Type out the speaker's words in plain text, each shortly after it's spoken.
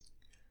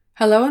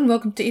Hello and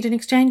welcome to Eden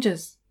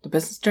Exchanges, the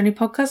business journey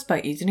podcast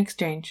by Eden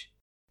Exchange.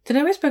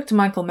 Today we spoke to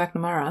Michael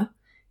McNamara,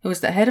 who is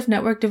the head of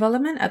network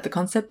development at the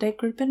Concept 8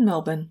 Group in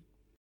Melbourne.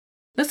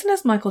 Listen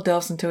as Michael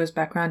delves into his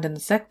background in the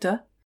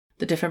sector,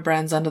 the different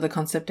brands under the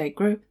Concept 8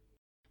 Group,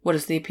 what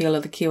is the appeal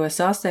of the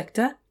QSR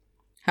sector,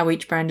 how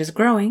each brand is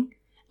growing,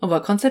 and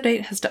what Concept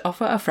 8 has to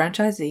offer a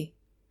franchisee.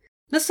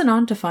 Listen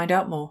on to find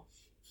out more.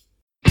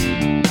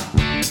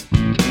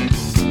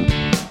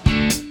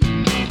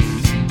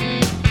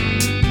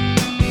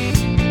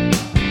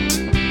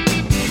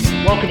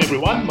 Welcome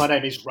everyone, my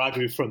name is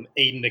Raghu from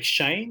Eden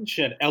Exchange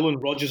and Alan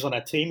Rogers on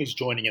our team is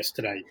joining us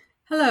today.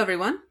 Hello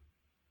everyone.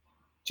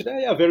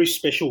 Today our very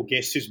special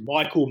guest is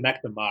Michael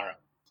McNamara.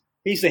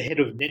 He's the head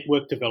of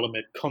network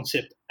development at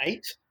Concept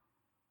 8,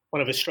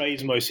 one of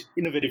Australia's most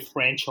innovative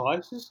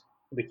franchises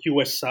in the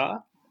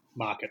QSR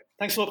market.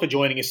 Thanks a lot for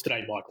joining us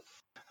today,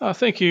 Michael.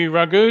 Thank you,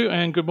 Raghu,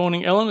 and good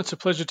morning, Ellen. It's a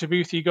pleasure to be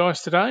with you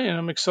guys today, and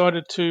I'm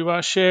excited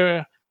to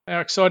share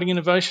our exciting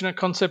innovation at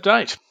Concept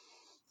 8.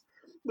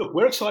 Look,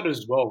 we're excited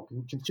as well,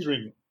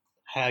 considering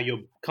how your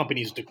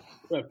company's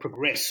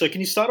progressed. So can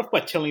you start off by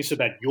telling us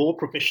about your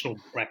professional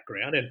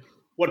background and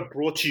what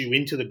brought you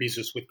into the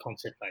business with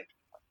Concept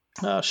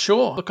 8?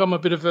 Sure. Look, I'm a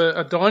bit of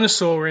a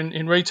dinosaur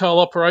in retail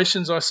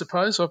operations, I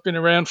suppose. I've been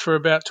around for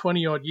about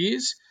 20-odd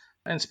years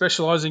and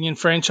specialising in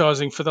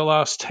franchising for the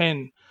last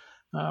 10.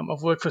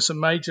 I've worked for some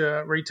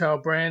major retail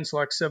brands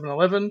like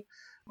 7-Eleven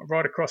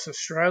right across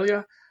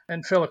Australia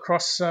and fell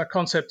across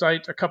Concept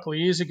 8 a couple of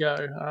years ago.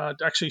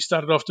 Actually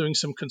started off doing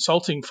some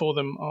consulting for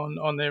them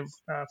on their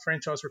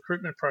franchise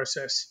recruitment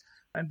process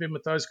and been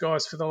with those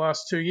guys for the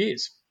last 2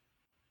 years.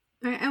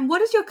 And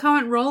what is your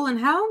current role and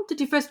how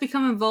did you first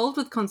become involved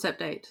with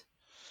Concept 8?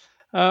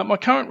 My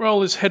current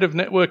role is head of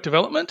network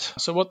development.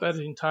 So what that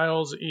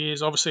entails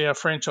is obviously our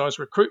franchise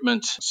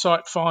recruitment,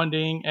 site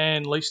finding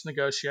and lease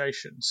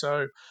negotiation.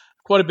 So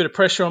quite a bit of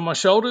pressure on my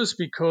shoulders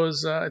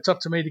because it's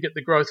up to me to get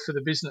the growth for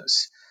the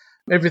business.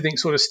 Everything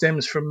sort of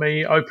stems from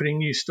me opening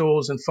new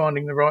stores and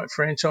finding the right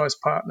franchise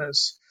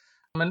partners.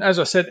 And as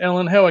I said,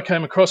 Ellen, how I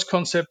came across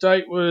Concept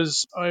 8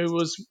 was I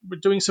was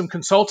doing some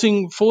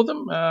consulting for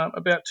them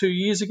about 2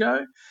 years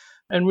ago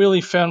and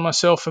really found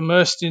myself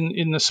immersed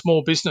in the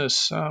small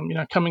business.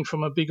 Coming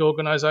from a big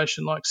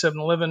organisation like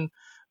 7-Eleven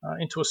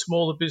into a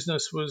smaller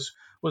business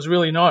was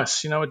really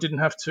nice. I didn't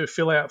have to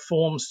fill out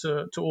forms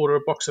to order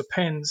a box of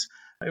pens.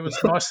 It was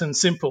nice and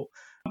simple.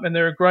 And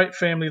they're a great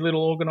family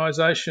little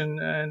organisation.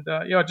 And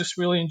I just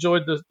really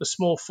enjoyed the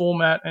small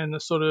format and the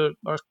sort of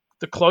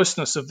the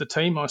closeness of the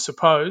team, I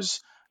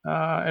suppose,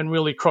 and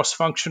really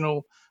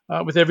cross-functional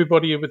with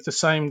everybody with the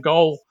same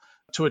goal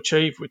to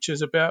achieve, which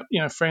is about,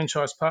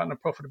 franchise partner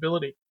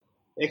profitability.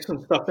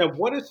 Excellent stuff. Now,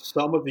 what are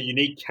some of the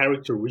unique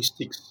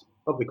characteristics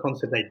of the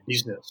Concept 8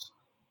 business?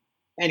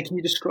 And can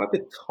you describe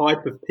the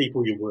type of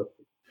people you work with?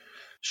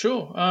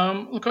 Sure.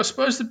 Look, I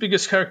suppose the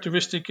biggest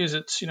characteristic is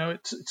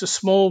it's a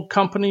small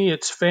company.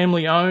 It's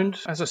family owned.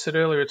 As I said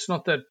earlier, it's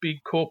not that big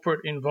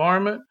corporate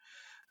environment.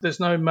 There's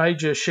no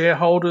major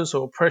shareholders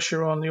or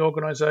pressure on the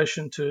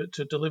organisation to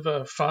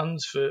deliver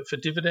funds for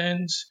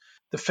dividends.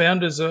 The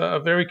founders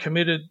are very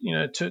committed,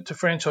 to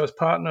franchise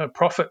partner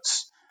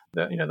profits.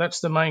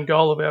 That's the main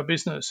goal of our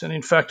business. And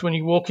in fact, when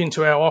you walk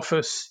into our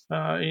office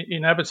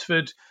in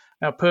Abbotsford,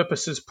 our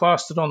purpose is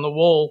plastered on the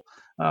wall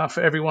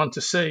for everyone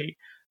to see.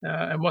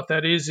 And what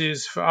that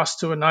is for us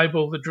to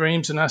enable the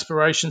dreams and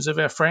aspirations of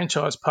our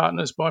franchise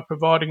partners by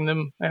providing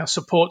them our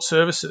support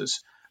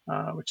services,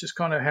 which is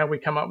kind of how we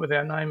come up with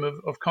our name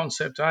of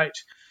Concept 8.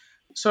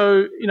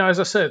 So, as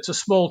I said, it's a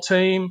small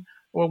team.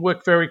 We'll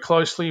work very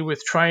closely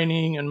with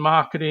training and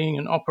marketing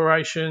and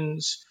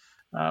operations.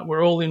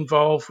 We're all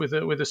involved with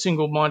a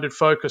single-minded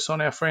focus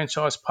on our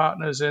franchise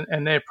partners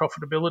and their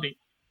profitability.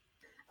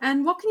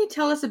 And what can you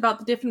tell us about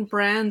the different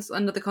brands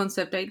under the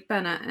Concept 8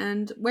 banner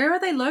and where are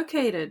they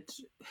located?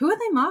 Who are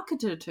they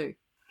marketed to?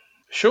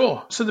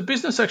 Sure. So the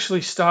business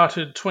actually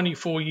started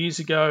 24 years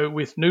ago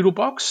with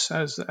Noodlebox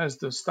as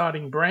the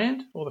starting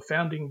brand or the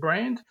founding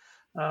brand.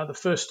 The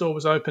first store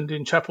was opened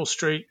in Chapel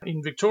Street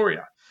in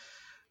Victoria.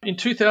 In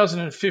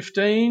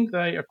 2015,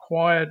 they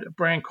acquired a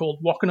brand called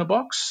Wok in a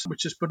Box,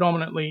 which is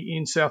predominantly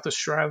in South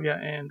Australia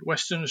and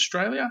Western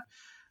Australia.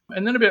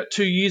 And then about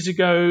 2 years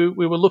ago,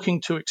 we were looking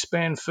to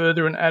expand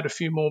further and add a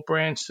few more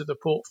brands to the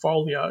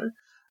portfolio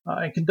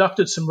and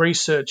conducted some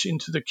research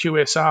into the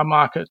QSR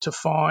market to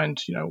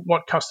find,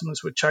 what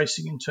customers were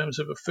chasing in terms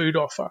of a food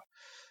offer.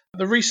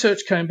 The research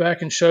came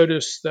back and showed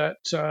us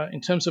that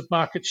in terms of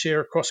market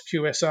share across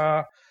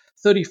QSR,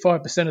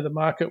 35% of the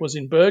market was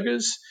in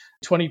burgers,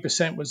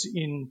 20% was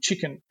in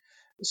chicken.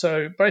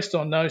 So based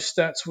on those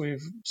stats,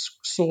 we've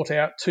sought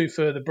out 2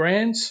 further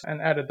brands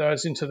and added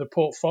those into the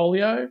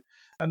portfolio.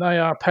 And they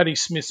are Paddy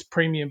Smith's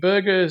Premium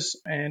Burgers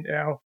and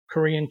our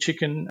Korean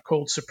chicken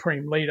called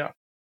Supreme Leader.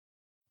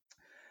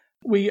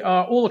 We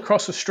are all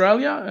across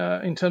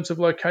Australia in terms of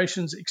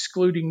locations,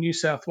 excluding New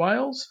South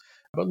Wales,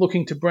 but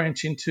looking to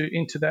branch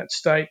into that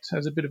state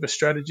as a bit of a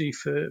strategy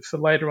for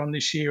later on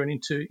this year and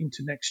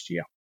into next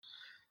year.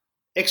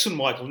 Excellent,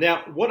 Michael.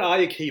 Now, what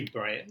are your key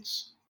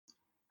brands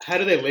How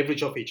do they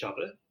leverage off each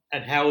other,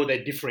 and how are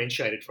they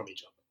differentiated from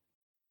each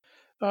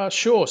other?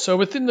 Sure. So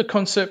within the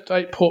Concept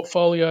 8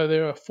 portfolio,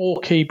 there are 4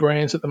 key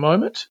brands at the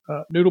moment,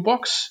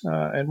 Noodlebox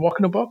and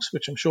Wokinabox,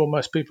 which I'm sure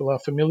most people are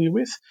familiar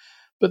with.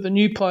 But the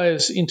new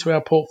players into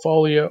our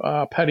portfolio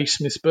are Patty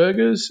Smith's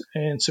Burgers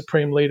and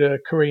Supreme Leader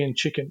Korean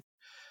Chicken.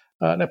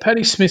 Now,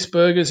 Patty Smith's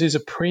Burgers is a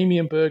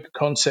premium burger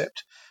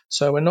concept.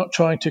 So we're not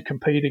trying to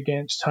compete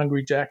against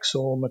Hungry Jack's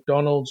or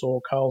McDonald's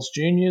or Carl's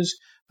Jr.'s.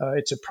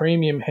 It's a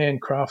premium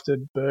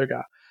handcrafted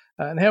burger.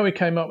 And how we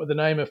came up with the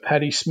name of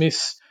Patty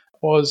Smith's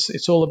was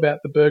it's all about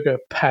the burger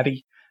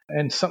patty.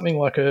 And something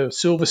like a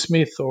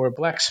silversmith or a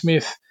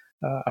blacksmith,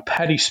 a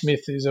patty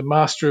smith is a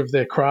master of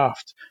their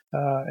craft,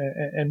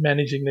 and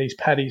managing these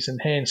patties and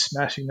hand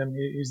smashing them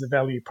is the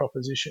value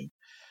proposition.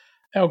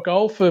 Our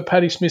goal for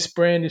Patty Smith's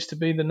brand is to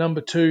be the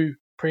number 2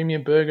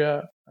 premium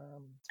burger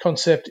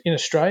concept in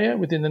Australia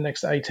within the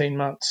next 18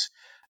 months.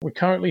 We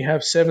currently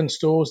have 7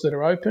 stores that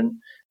are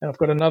open, and I've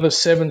got another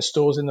 7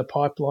 stores in the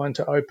pipeline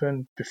to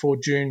open before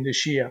June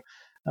this year.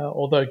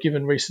 Although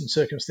given recent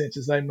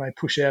circumstances, they may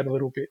push out a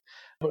little bit.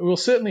 But we'll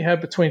certainly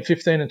have between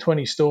 15 and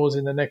 20 stores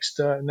in the next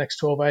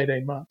 12,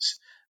 18 months.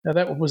 Now,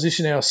 that will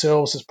position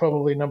ourselves as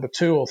probably number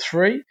 2 or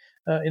 3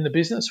 in the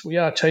business. We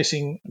are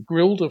chasing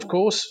Grilled, of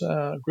course.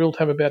 Grilled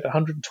have about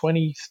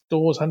 120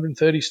 stores,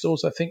 130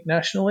 stores, I think,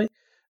 nationally.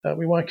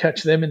 We won't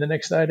catch them in the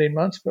next 18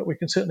 months, but we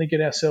can certainly get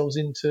ourselves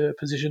into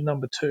position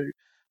number 2.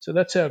 So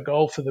that's our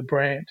goal for the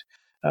brand.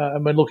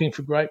 And we're looking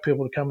for great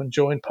people to come and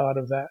join part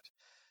of that.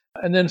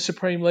 And then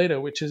Supreme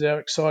Leader, which is our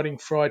exciting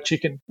fried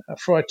chicken.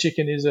 Fried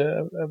chicken is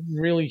a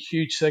really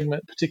huge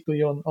segment,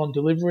 particularly on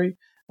delivery.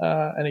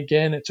 And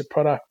again, it's a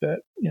product that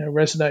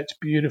resonates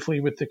beautifully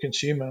with the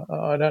consumer.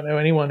 I don't know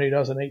anyone who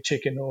doesn't eat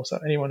chicken or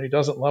anyone who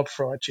doesn't love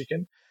fried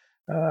chicken.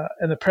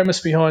 And the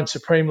premise behind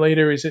Supreme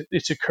Leader is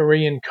it's a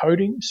Korean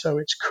coating, so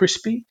it's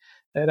crispy.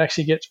 It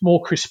actually gets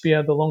more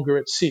crispier the longer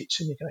it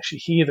sits, and you can actually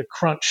hear the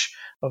crunch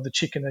of the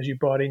chicken as you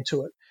bite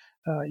into it.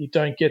 You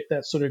don't get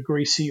that sort of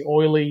greasy,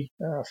 oily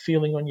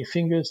feeling on your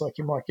fingers like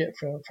you might get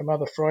from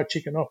other fried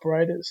chicken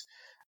operators.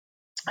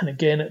 And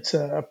again, it's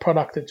a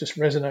product that just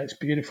resonates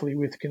beautifully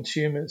with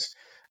consumers.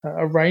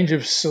 A range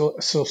of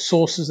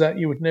sauces that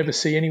you would never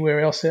see anywhere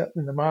else out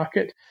in the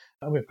market.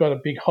 And we've got a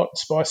big hot and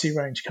spicy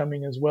range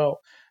coming as well.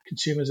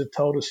 Consumers have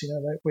told us,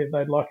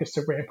 they'd like us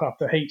to ramp up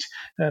the heat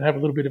and have a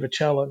little bit of a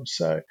challenge.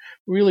 So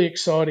really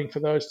exciting for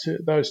those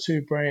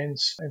two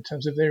brands in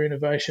terms of their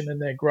innovation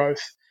and their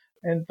growth.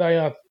 And they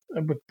are,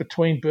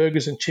 between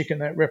burgers and chicken,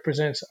 that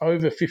represents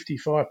over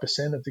 55%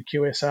 of the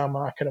QSR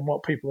market and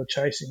what people are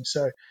chasing.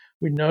 So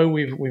we know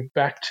we've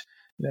backed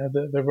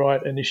the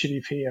right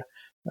initiative here.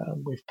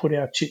 We've put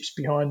our chips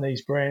behind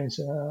these brands,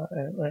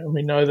 and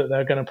we know that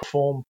they're going to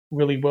perform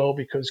really well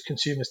because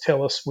consumers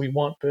tell us we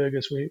want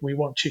burgers, we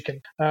want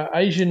chicken.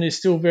 Asian is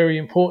still very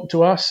important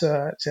to us.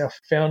 It's our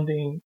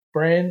founding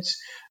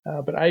brands,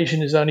 but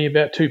Asian is only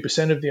about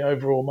 2% of the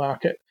overall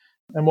market.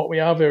 And what we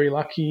are very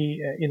lucky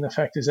in the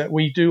fact is that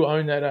we do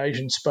own that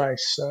Asian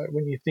space. So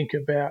when you think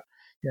about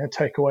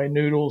takeaway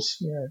noodles,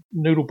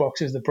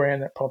 Noodlebox is the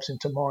brand that pops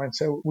into mind.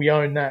 So we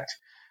own that.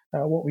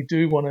 What we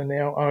do want to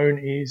now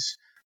own is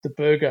the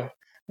burger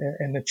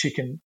and the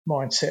chicken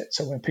mindset.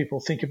 So when people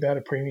think about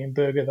a premium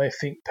burger, they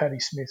think Patty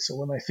Smith's, or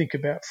when they think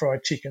about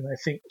fried chicken, they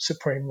think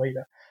Supreme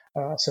Leader.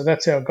 So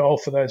that's our goal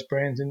for those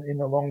brands in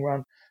the long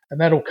run. And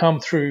that'll come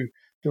through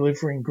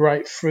delivering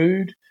great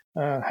food,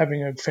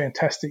 having a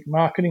fantastic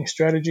marketing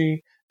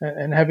strategy,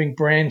 and having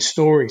brand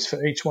stories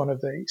for each one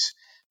of these.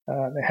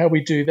 How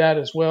we do that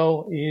as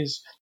well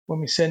is when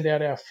we send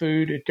out our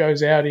food, it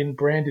goes out in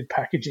branded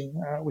packaging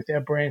with our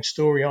brand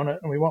story on it,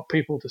 and we want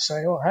people to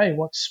say, "Oh, hey,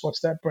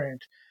 what's that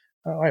brand?"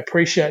 I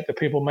appreciate that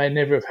people may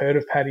never have heard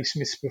of Patty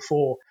Smith's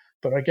before,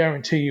 but I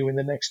guarantee you in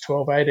the next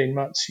 12, 18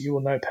 months, you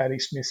will know Patty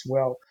Smith's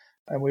well,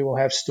 and we will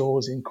have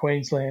stores in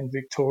Queensland,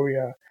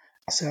 Victoria,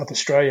 South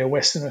Australia,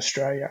 Western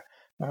Australia.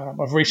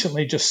 I've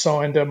recently just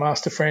signed a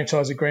master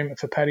franchise agreement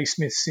for Patty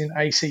Smith's in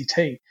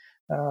ACT.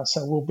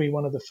 So we'll be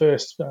one of the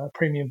first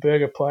premium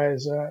burger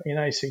players in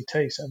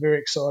ACT. So very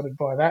excited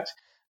by that.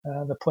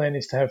 The plan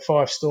is to have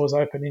 5 stores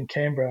open in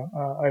Canberra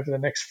over the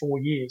next 4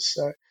 years.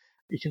 So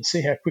you can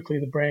see how quickly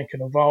the brand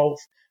can evolve.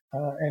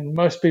 And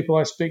most people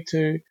I speak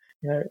to,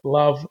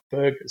 love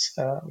burgers,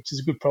 which is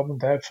a good problem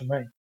to have for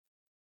me.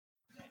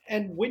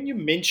 And when you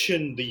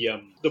mention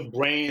the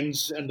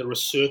brands and the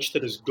research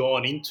that has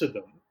gone into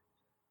them,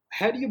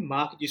 how do you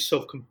market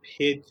yourself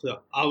compared to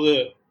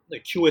other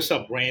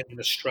QSR brands in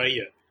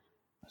Australia?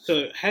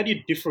 So how do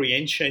you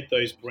differentiate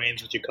those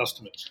brands with your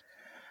customers?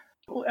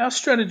 Well, our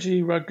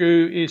strategy,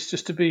 Raghu, is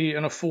just to be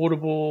an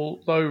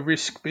affordable,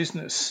 low-risk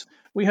business.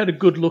 We had a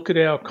good look at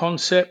our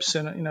concepts,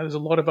 and there's a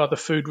lot of other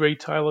food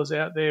retailers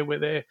out there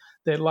where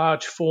they're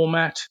large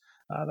format.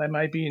 They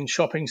may be in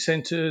shopping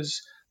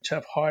centres, which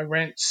have high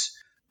rents.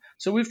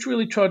 So we've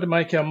really tried to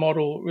make our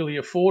model really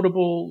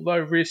affordable, low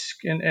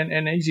risk,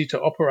 and easy to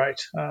operate.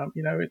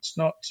 It's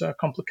not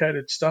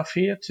complicated stuff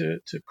here to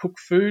cook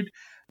food.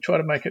 Try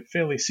to make it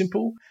fairly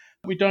simple.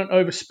 We don't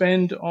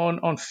overspend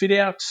on fit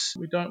outs.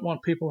 We don't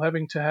want people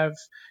having to have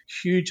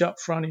huge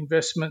upfront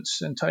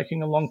investments and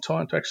taking a long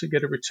time to actually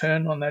get a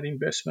return on that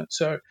investment.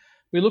 So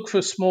we look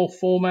for small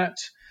format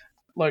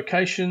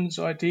locations.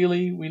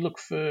 Ideally, we look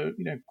for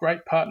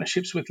great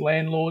partnerships with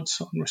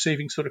landlords on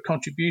receiving sort of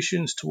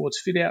contributions towards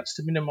fit outs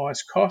to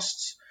minimize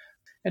costs,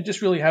 and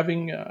just really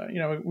having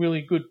a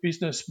really good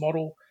business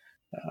model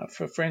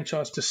for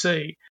franchise to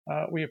see.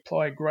 We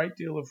apply a great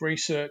deal of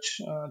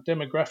research,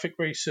 demographic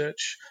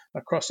research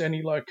across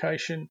any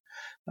location,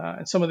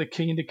 and some of the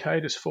key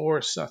indicators for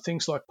us are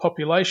things like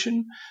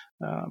population.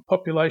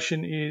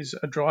 Population is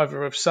a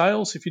driver of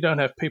sales. If you don't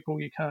have people,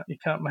 you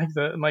can't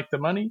make the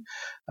money.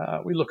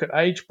 We look at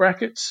age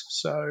brackets,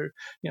 so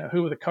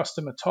who are the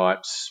customer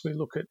types. We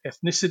look at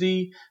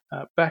ethnicity,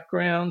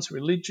 backgrounds,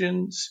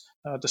 religions,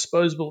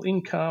 disposable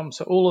income.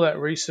 So all of that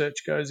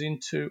research goes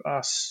into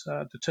us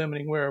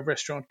determining where a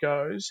restaurant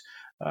goes,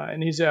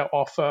 and is our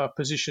offer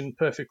positioned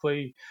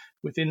perfectly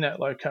within that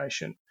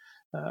location.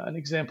 An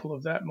example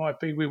of that might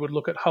be we would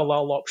look at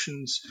halal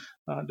options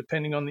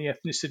depending on the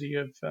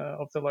ethnicity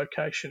of the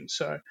location.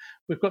 So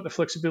we've got the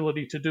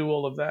flexibility to do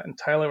all of that and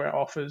tailor our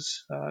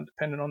offers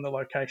depending on the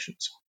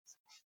locations.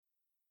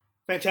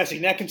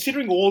 Fantastic. Now,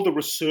 considering all the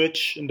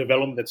research and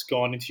development that's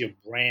gone into your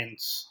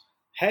brands,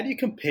 how do you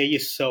compare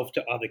yourself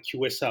to other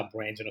QSR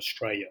brands in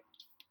Australia?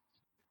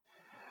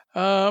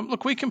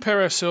 Look, we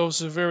compare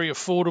ourselves as a very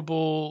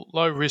affordable,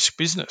 low-risk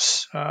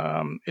business.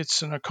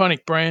 It's an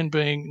iconic brand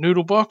being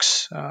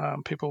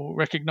Noodlebox. People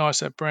recognise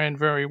that brand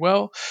very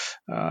well,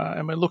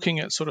 and we're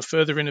looking at sort of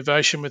further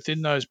innovation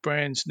within those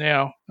brands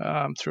now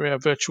through our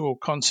virtual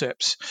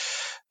concepts.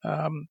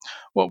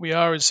 What we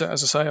are is,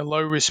 as I say, a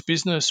low-risk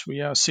business.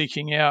 We are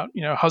seeking out,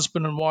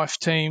 husband and wife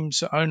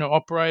teams,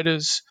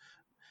 owner-operators.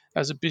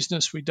 As a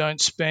business, we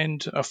don't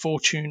spend a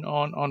fortune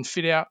on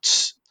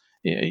fit-outs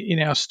in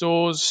our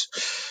stores.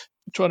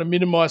 We try to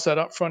minimise that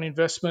upfront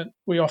investment.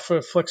 We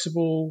offer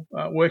flexible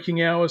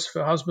working hours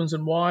for husbands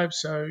and wives.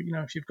 So,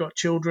 if you've got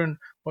children,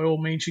 by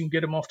all means, you can get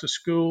them off to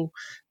school.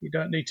 You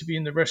don't need to be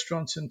in the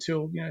restaurants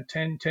until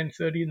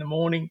 10:30 in the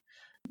morning.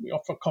 We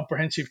offer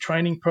comprehensive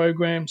training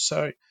programs.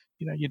 So,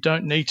 you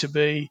don't need to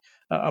be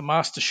a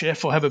master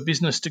chef or have a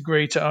business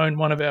degree to own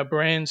one of our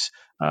brands.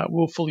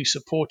 We'll fully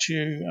support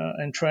you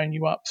and train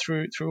you up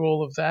through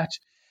all of that.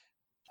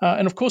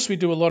 And of course, we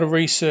do a lot of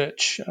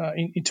research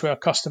into our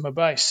customer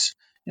base.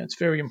 It's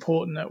very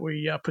important that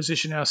we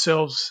position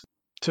ourselves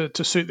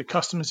to suit the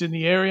customers in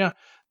the area.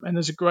 And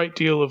there's a great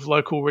deal of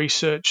local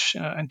research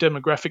and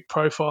demographic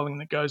profiling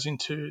that goes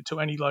into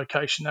any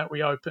location that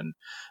we open.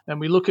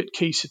 And we look at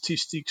key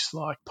statistics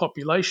like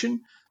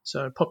population.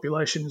 So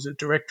population is a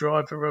direct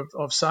driver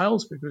of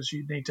sales because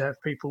you need to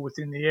have people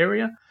within the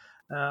area.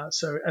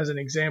 So as an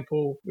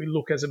example, we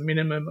look as a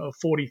minimum of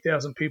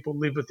 40,000 people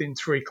live within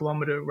 3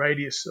 kilometre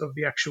radius of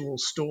the actual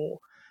store.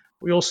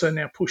 We also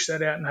now push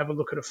that out and have a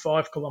look at a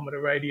 5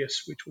 kilometre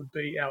radius, which would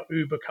be our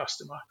Uber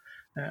customer.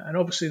 And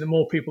obviously the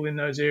more people in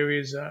those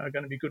areas are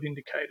going to be good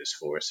indicators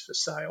for us for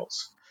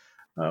sales.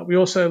 We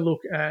also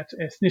look at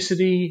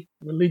ethnicity,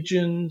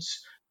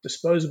 religions,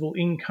 disposable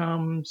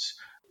incomes,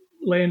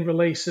 land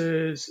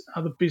releases,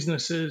 other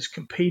businesses,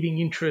 competing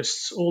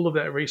interests. All of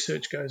that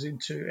research goes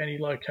into any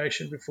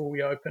location before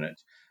we open it,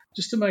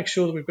 just to make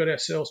sure that we've got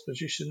ourselves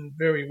positioned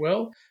very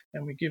well,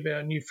 and we give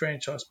our new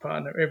franchise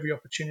partner every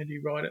opportunity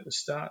right at the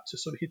start to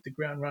sort of hit the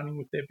ground running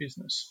with their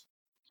business.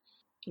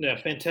 Yeah,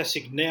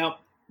 fantastic. Now,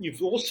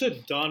 you've also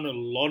done a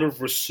lot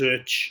of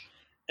research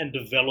and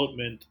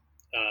development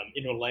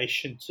in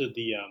relation to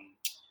the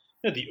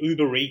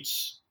Uber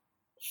Eats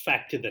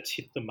factor that's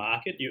hit the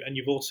market, and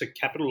you've also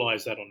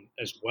capitalized that on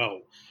as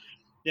well.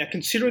 Now,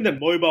 considering that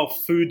mobile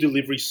food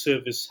delivery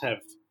service have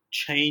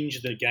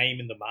changed the game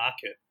in the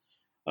market,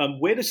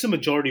 where does the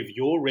majority of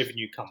your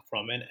revenue come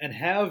from, and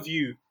how have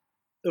you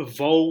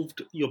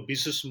evolved your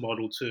business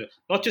model to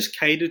not just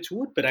cater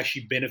to it, but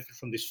actually benefit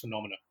from this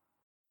phenomenon?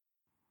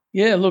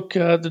 Yeah, look,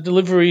 the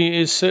delivery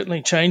is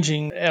certainly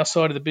changing our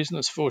side of the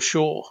business for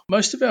sure.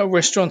 Most of our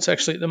restaurants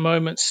actually at the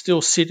moment still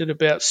sit at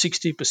about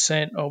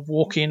 60% of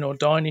walk-in or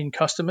dine-in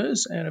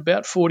customers and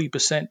about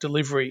 40%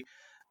 delivery,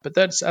 but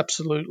that's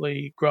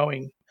absolutely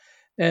growing.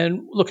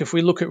 And look, if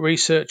we look at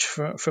research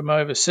from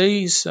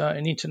overseas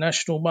and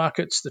international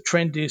markets, the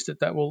trend is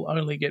that will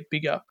only get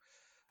bigger.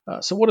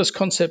 So what has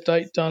Concept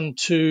 8 done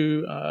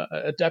to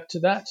adapt to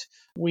that?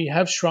 We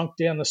have shrunk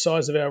down the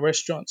size of our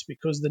restaurants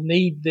because the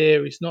need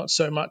there is not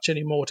so much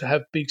anymore to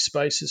have big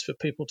spaces for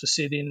people to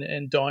sit in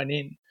and dine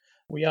in.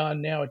 We are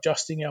now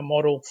adjusting our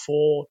model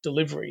for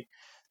delivery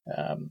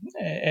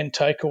and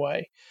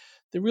takeaway.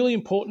 The really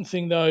important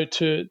thing, though,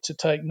 to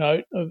take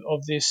note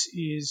of this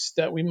is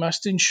that we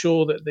must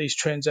ensure that these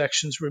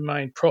transactions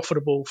remain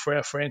profitable for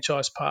our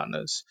franchise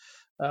partners.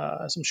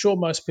 As I'm sure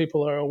most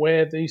people are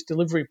aware, these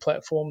delivery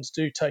platforms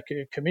do take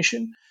a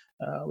commission,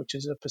 which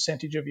is a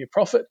percentage of your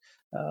profit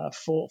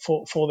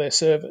for their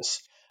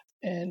service.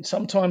 And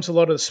sometimes a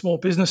lot of the small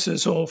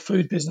businesses or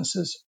food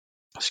businesses,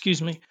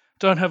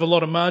 don't have a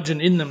lot of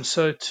margin in them.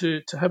 So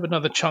to have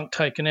another chunk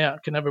taken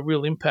out can have a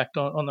real impact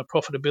on the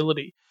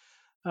profitability.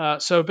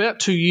 So about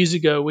 2 years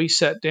ago, we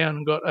sat down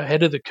and got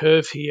ahead of the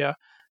curve here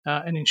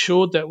and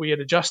ensured that we had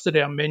adjusted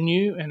our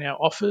menu and our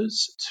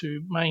offers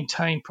to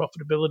maintain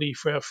profitability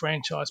for our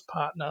franchise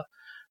partner,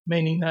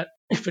 meaning that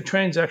if a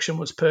transaction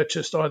was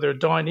purchased either a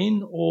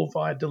dine-in or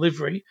via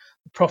delivery,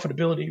 the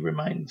profitability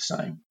remained the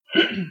same.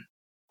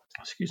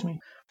 Excuse me.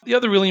 The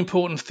other really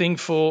important thing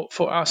for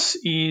us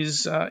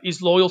is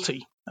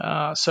loyalty.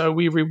 So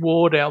we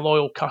reward our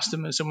loyal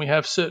customers, and we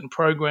have certain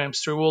programs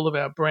through all of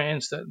our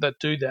brands that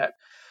do that.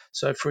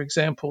 So, for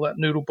example, at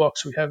Noodle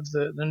Box, we have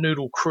the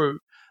Noodle Crew.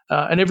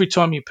 And every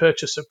time you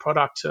purchase a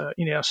product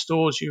in our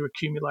stores, you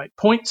accumulate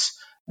points,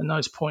 and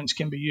those points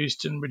can be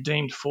used and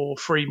redeemed for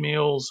free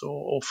meals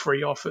or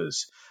free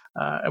offers.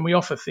 And we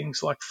offer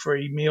things like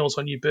free meals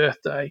on your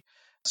birthday.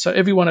 So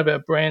every one of our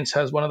brands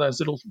has one of those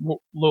little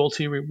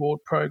loyalty reward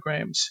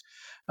programs.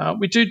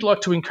 We do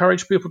like to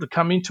encourage people to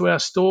come into our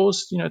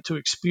stores, to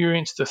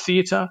experience the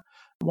theatre.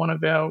 One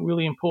of our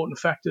really important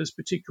factors,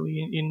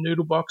 particularly in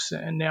Noodle Box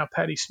and now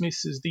Patty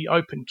Smith's, is the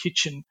open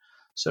kitchen.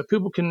 So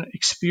people can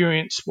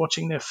experience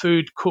watching their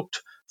food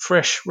cooked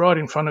fresh right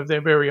in front of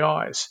their very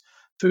eyes.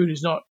 Food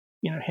is not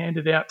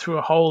handed out through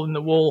a hole in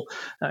the wall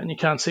and you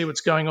can't see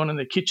what's going on in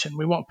the kitchen.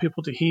 We want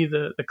people to hear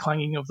the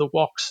clanging of the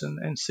woks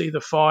and see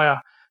the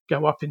fire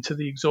go up into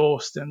the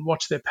exhaust and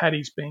watch their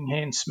patties being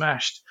hand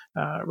smashed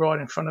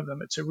right in front of them.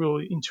 It's a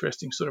really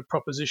interesting sort of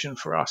proposition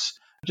for us.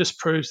 It just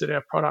proves that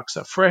our products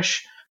are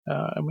fresh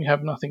and we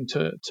have nothing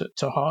to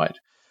hide.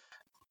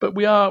 But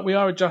we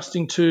are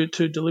adjusting to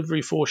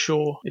delivery for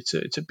sure.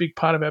 It's a big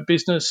part of our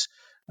business,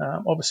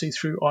 obviously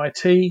through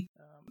IT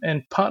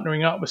and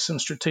partnering up with some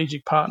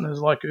strategic partners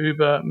like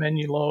Uber,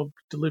 Menulog,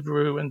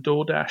 Deliveroo, and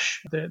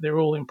DoorDash. They're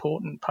all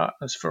important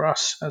partners for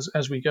us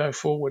as we go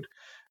forward.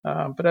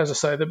 But as I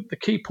say, the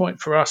key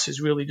point for us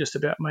is really just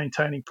about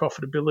maintaining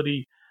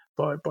profitability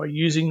by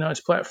using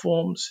those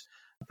platforms.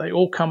 They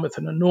all come with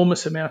an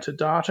enormous amount of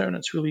data, and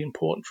it's really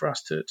important for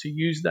us to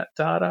use that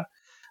data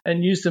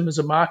and use them as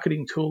a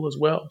marketing tool as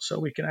well. So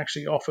we can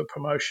actually offer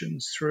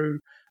promotions through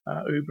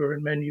Uber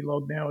and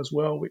Menulog now as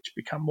well, which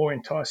become more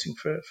enticing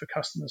for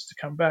customers to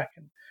come back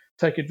and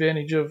take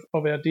advantage of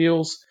our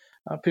deals.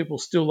 People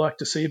still like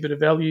to see a bit of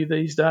value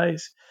these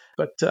days.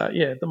 But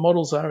the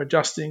models are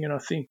adjusting, and I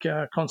think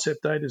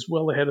Concept 8 is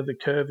well ahead of the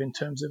curve in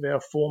terms of our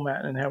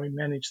format and how we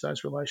manage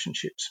those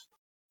relationships.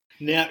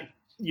 Now,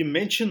 you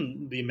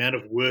mentioned the amount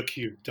of work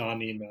you've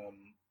done in,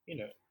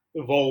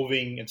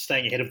 evolving and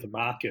staying ahead of the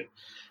market.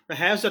 Now,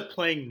 how's that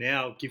playing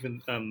now,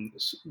 given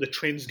the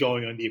trends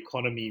going on in the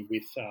economy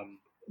with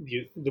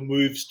the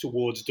moves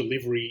towards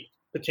delivery,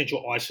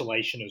 potential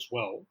isolation as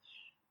well?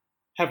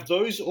 Have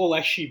those all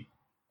actually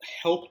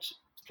helped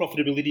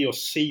profitability or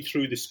see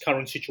through this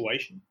current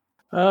situation?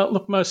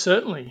 Look, most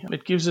certainly.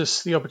 It gives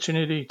us the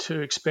opportunity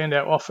to expand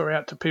our offer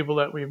out to people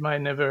that we may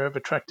never have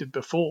attracted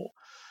before.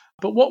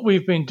 But what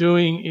we've been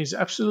doing is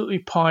absolutely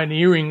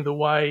pioneering the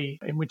way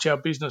in which our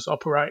business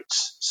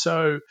operates.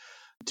 So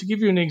to give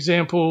you an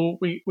example,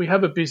 we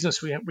have a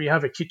business, we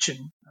have a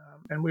kitchen,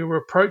 and we were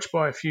approached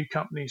by a few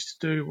companies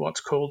to do what's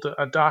called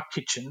a dark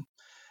kitchen,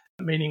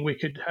 meaning we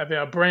could have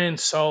our brand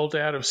sold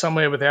out of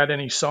somewhere without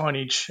any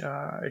signage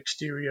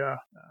exterior,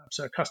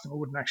 so a customer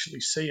wouldn't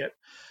actually see it.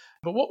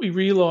 But what we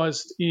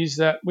realized is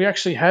that we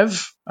actually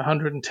have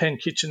 110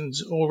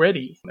 kitchens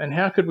already. And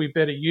how could we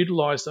better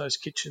utilize those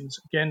kitchens,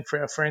 again,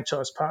 for our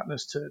franchise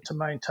partners to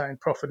maintain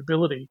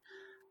profitability?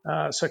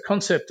 So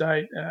Concept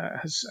 8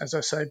 has, as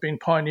I say, been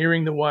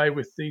pioneering the way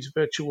with these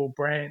virtual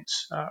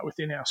brands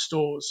within our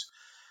stores.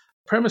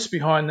 The premise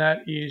behind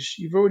that is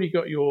you've already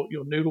got your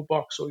Noodle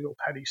Box or your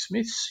Patty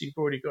Smith's. You've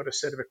already got a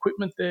set of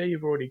equipment there.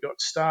 You've already got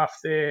staff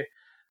there.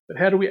 But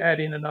how do we add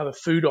in another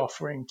food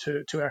offering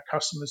to our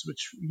customers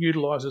which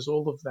utilizes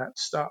all of that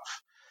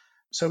stuff?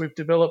 So we've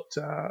developed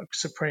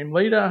Supreme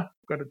Leader,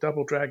 we've got a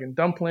Double Dragon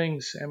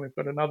Dumplings, and we've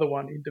got another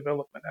one in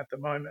development at the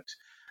moment.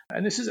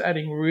 And this is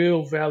adding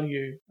real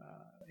value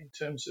in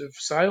terms of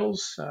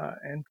sales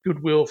and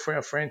goodwill for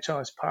our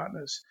franchise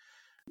partners.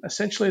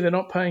 Essentially, they're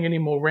not paying any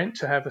more rent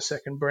to have a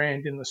second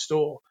brand in the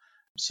store.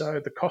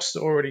 So the costs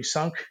are already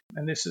sunk,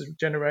 and this is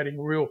generating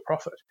real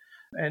profit.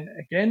 And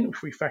again,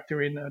 if we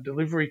factor in a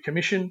delivery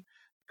commission,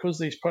 because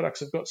these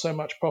products have got so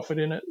much profit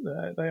in it,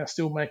 they are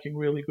still making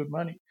really good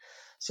money.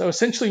 So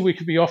essentially, we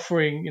could be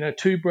offering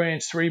 2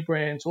 brands, 3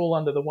 brands, all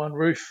under the one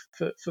roof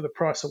for the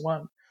price of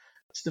one.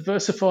 It's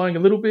diversifying a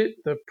little bit.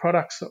 The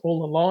products are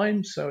all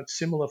aligned, so it's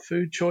similar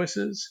food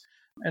choices.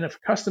 And if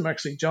a customer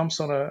actually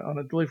jumps on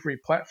a delivery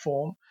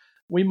platform,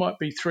 we might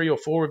be 3 or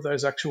 4 of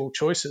those actual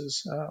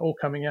choices, all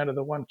coming out of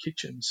the one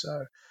kitchen.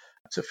 So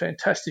it's a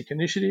fantastic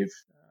initiative.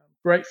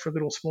 Great for a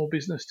little small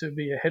business to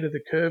be ahead of the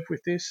curve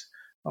with this.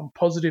 I'm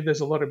positive there's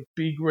a lot of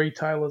big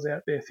retailers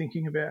out there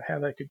thinking about how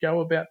they could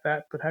go about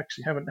that, but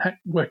actually haven't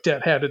worked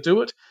out how to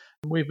do it.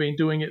 We've been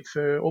doing it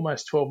for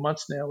almost 12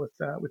 months now with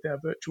our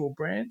virtual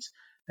brands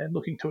and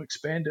looking to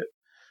expand it.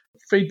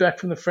 Feedback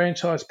from the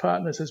franchise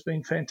partners has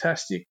been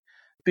fantastic.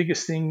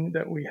 biggest thing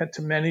that we had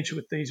to manage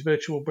with these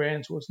virtual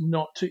brands was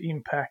not to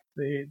impact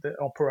the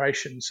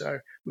operation. So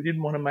we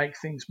didn't want to make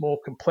things more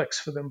complex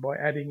for them by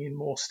adding in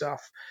more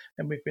stuff.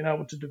 And we've been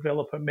able to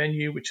develop a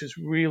menu which is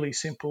really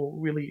simple,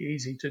 really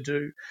easy to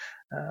do.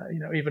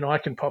 Even I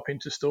can pop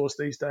into stores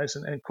these days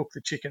and cook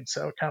the chicken,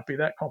 so it can't be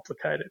that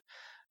complicated.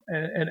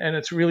 And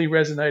it's really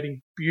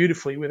resonating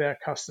beautifully with our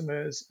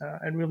customers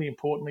and really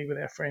importantly with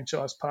our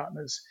franchise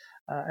partners.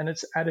 And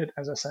it's added,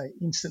 as I say,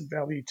 instant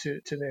value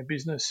to their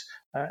business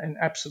and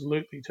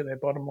absolutely to their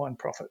bottom line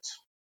profits.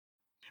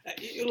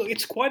 Look,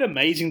 it's quite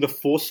amazing the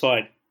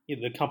foresight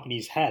the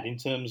company's had in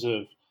terms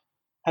of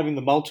having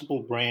the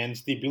multiple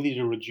brands, the ability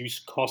to reduce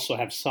costs or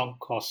have sunk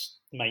costs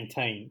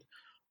maintained,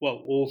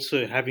 while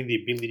also having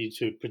the ability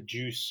to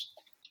produce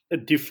a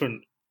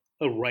different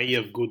array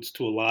of goods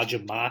to a larger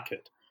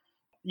market.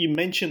 You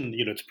mentioned,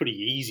 it's pretty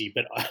easy,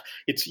 but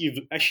you've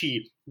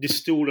actually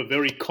distilled a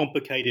very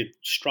complicated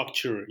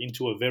structure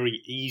into a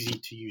very easy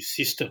to use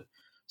system.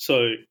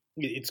 So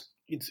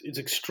it's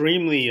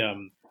extremely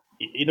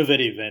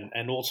innovative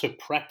and also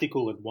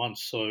practical at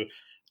once. So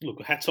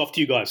look, hats off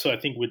to you guys. So I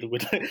think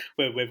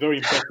we're very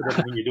impressed with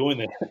everything you're doing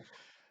there.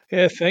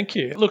 Yeah, thank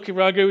you. Look,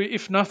 Raghu,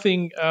 if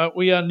nothing,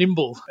 we are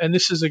nimble. And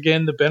this is,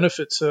 again, the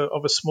benefits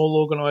of a small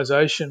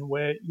organisation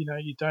where,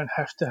 you don't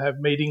have to have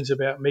meetings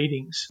about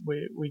meetings.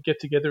 We get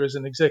together as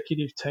an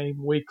executive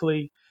team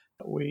weekly.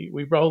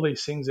 We roll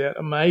these things out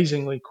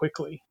amazingly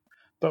quickly.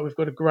 But we've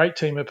got a great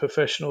team of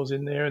professionals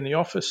in there in the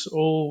office,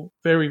 all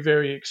very,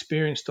 very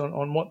experienced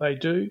on what they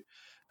do.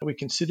 We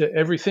consider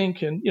everything.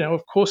 And,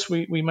 of course,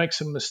 we make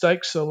some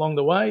mistakes along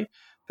the way,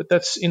 but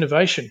that's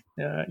innovation.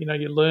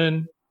 You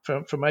learn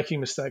for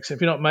making mistakes.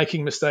 If you're not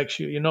making mistakes,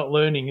 you're not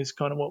learning is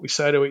kind of what we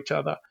say to each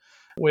other.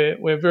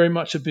 We're very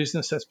much a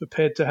business that's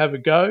prepared to have a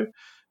go.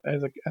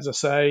 As I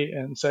say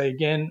and say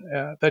again,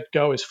 that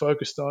go is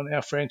focused on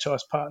our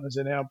franchise partners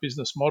and our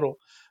business model.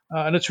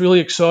 And it's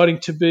really exciting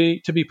to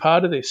be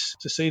part of this,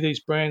 to see these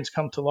brands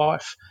come to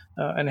life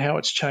and how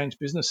it's changed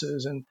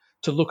businesses, and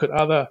to look at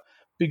other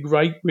big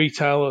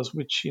retailers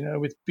which,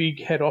 with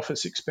big head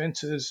office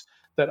expenses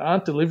that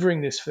aren't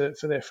delivering this for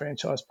their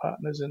franchise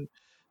partners. And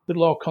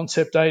little old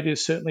Concept 8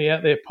 is certainly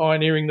out there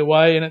pioneering the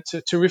way, and it's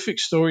a terrific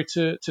story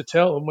to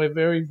tell, and we're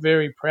very,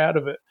 very proud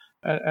of it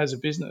as a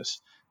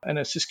business. And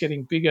it's just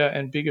getting bigger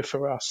and bigger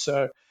for us.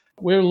 So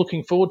we're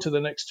looking forward to the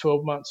next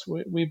 12 months.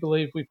 We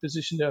believe we've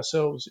positioned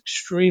ourselves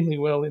extremely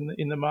well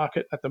in the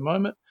market at the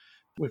moment.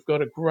 We've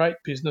got a great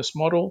business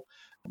model.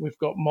 We've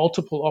got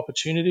multiple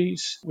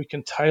opportunities. We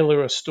can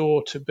tailor a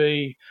store to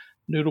be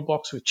Noodle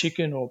Box with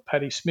chicken, or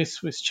Patty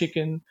Smith's with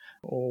chicken,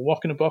 or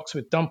Wok in a Box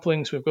with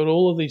dumplings. We've got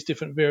all of these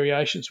different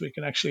variations we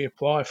can actually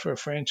apply for a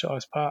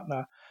franchise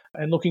partner,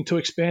 and looking to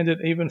expand it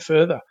even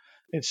further.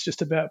 It's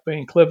just about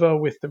being clever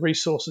with the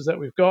resources that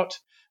we've got,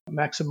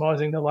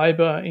 maximising the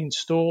labour in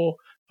store,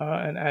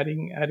 and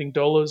adding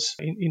dollars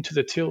into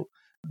the till.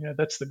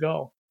 That's the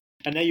goal.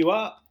 And now you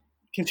are,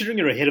 considering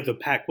you're ahead of the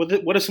pack,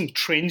 what are some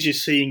trends you're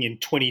seeing in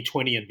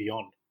 2020 and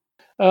beyond?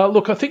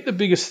 Look, I think the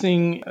biggest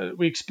thing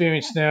we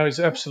experience now is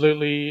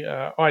absolutely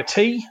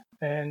IT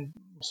and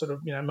sort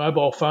of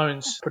mobile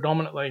phones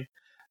predominantly.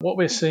 What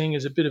we're seeing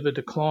is a bit of a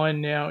decline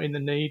now in the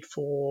need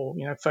for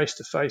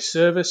face-to-face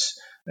service,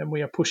 and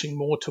we are pushing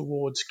more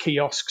towards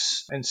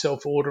kiosks and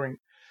self-ordering.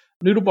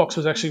 Noodlebox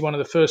was actually one of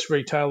the first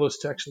retailers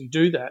to actually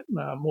do that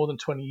more than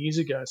 20 years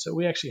ago. So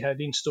we actually had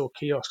in-store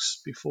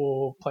kiosks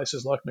before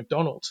places like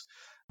McDonald's,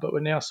 but we're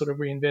now sort of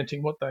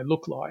reinventing what they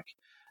look like.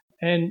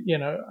 And,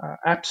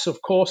 apps,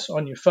 of course,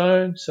 on your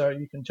phone, so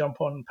you can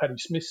jump on Patty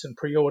Smith's and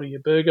pre-order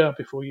your burger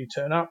before you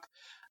turn up.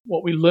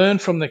 What we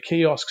learned from the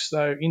kiosks,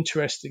 though,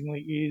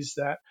 interestingly, is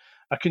that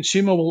a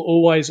consumer will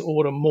always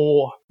order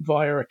more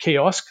via a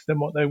kiosk than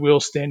what they will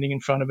standing in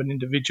front of an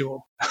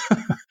individual.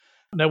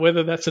 Now,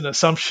 whether that's an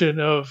assumption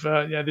of,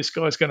 this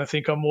guy's going to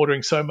think I'm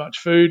ordering so much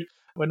food,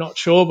 we're not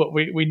sure, but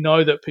we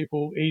know that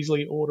people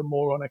easily order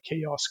more on a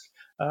kiosk.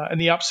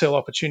 And the upsell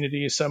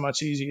opportunity is so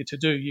much easier to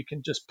do. You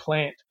can just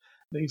plant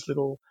these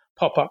little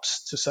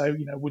pop-ups to say,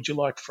 would you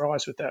like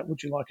fries with that?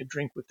 Would you like a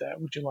drink with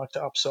that? Would you like to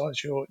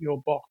upsize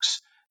your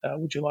box?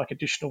 Would you like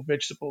additional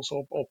vegetables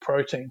or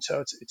protein?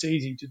 So it's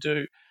easy to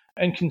do.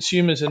 And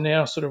consumers are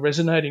now sort of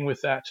resonating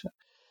with that.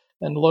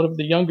 And a lot of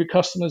the younger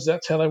customers,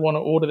 that's how they want to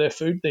order their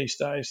food these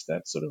days.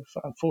 That sort of,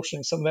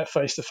 unfortunately, some of that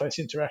face-to-face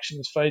interaction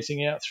is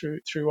phasing out through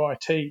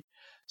IT.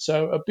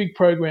 So a big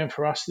program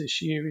for us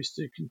this year is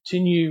to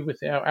continue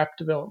with our app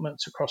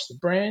developments across the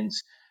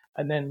brands,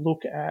 and then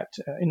look at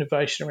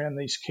innovation around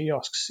these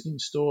kiosks in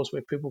stores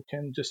where people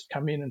can just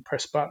come in and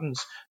press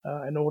buttons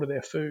and order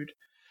their food.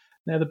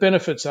 Now, the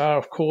benefits are,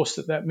 of course,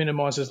 that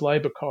minimises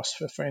labour costs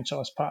for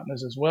franchise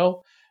partners as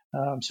well.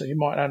 So you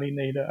might only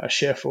need a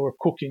chef or a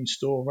cook in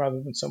store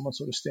rather than someone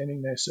sort of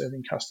standing there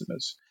serving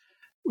customers.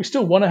 We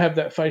still want to have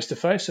that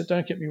face-to-face, so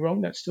don't get me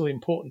wrong, that's still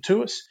important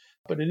to us,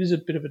 but it is a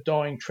bit of a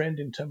dying trend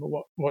in terms of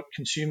what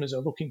consumers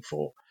are looking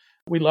for.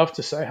 We love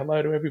to say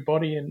hello to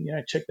everybody and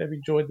check they've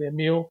enjoyed their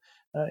meal,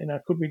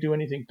 Could we do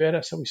anything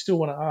better? So we still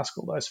want to ask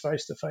all those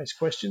face-to-face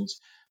questions,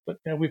 but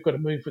we've got to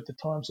move with the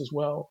times as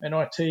well. And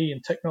IT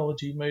and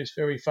technology moves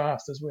very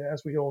fast, as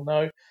we all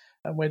know,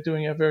 and we're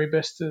doing our very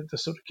best to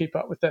sort of keep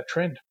up with that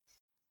trend.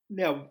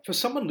 Now, for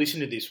someone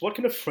listening to this, what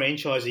can a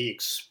franchisee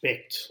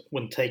expect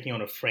when taking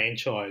on a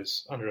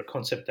franchise under a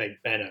Concept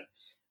 8 banner?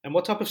 And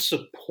what type of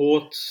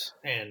support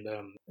and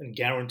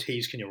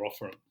guarantees can you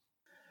offer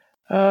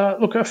them?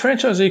 Look, a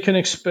franchisee can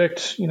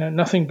expect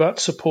nothing but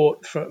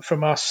support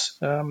from us.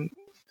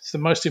 It's the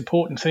most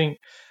important thing.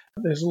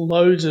 There's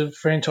loads of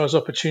franchise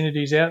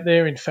opportunities out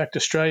there. In fact,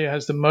 Australia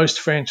has the most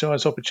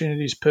franchise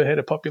opportunities per head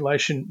of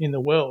population in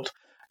the world.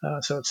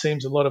 So it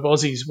seems a lot of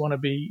Aussies want to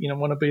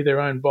be their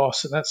own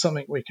boss, and that's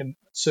something we can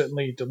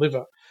certainly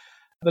deliver.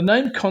 The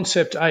name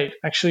Concept 8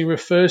 actually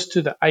refers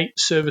to the 8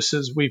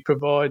 services we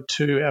provide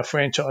to our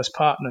franchise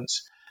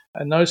partners,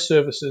 and those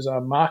services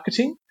are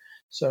marketing.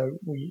 So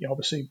we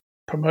obviously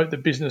promote the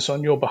business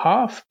on your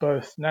behalf,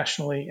 both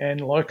nationally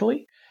and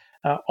locally.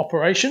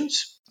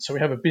 Operations. So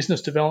we have a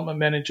business development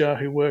manager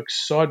who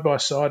works side by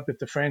side with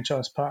the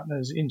franchise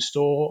partners in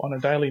store on a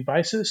daily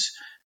basis,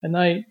 and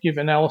they give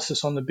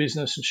analysis on the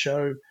business and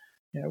show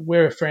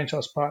where a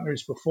franchise partner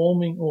is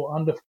performing or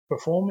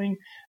underperforming,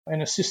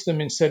 and assist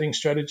them in setting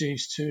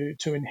strategies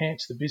to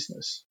enhance the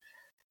business.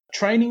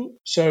 Training.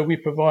 So we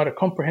provide a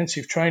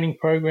comprehensive training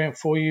program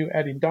for you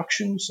at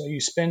induction. So you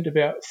spend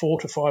about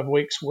 4 to 5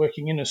 weeks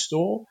working in a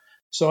store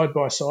side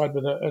by side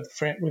with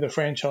a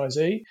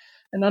franchisee,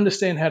 and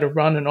understand how to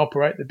run and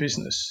operate the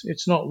business.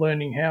 It's not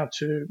learning how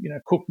to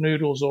cook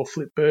noodles or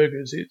flip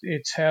burgers.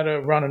 It's how to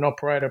run and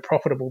operate a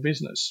profitable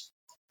business.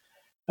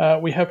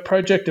 We have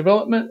project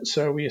development,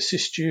 so we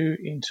assist you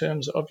in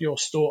terms of your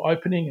store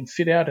opening and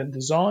fit out and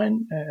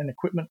design and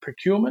equipment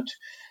procurement.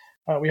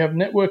 We have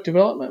network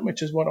development,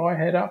 which is what I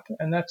head up,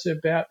 and that's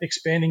about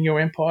expanding your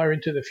empire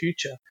into the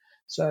future.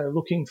 So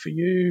looking for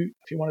you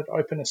if you wanted to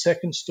open a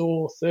second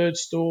store, third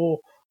store,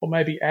 or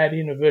maybe add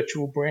in a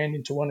virtual brand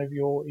into one of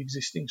your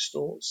existing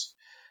stores.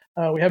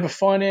 We have a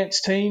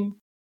finance team,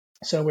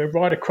 so we're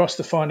right across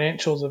the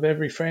financials of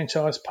every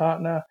franchise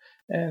partner,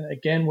 and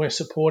again, we're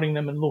supporting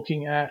them and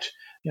looking at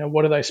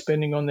what are they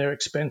spending on their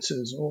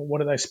expenses, or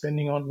what are they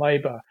spending on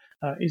labour?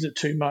 Is it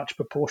too much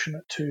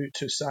proportionate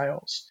to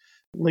sales?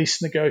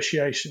 Lease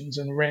negotiations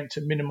and rent,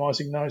 and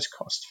minimising those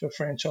costs for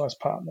franchise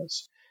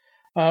partners.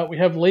 We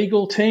have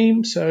legal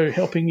team, so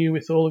helping you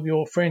with all of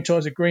your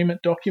franchise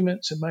agreement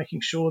documents and making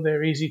sure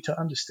they're easy to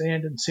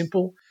understand and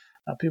simple.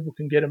 People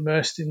can get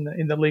immersed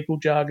in the legal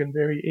jargon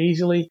very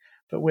easily,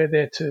 but we're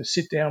there to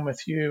sit down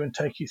with you and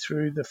take you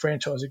through the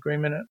franchise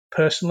agreement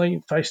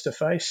personally, face to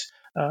face,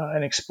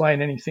 and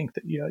explain anything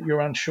that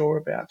you're unsure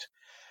about.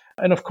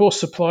 And of course,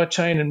 supply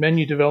chain and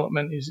menu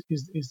development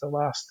is the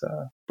last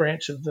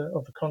branch of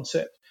the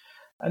concept,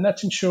 and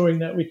that's ensuring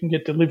that we can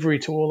get delivery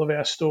to all of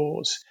our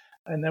stores,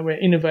 and that we're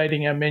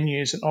innovating our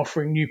menus and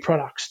offering new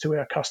products to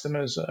our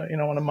customers,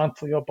 on a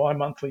monthly or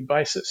bi-monthly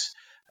basis,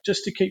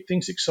 just to keep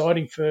things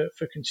exciting for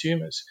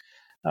consumers.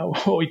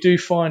 What we do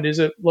find is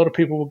that a lot of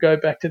people will go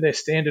back to their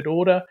standard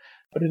order,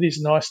 but it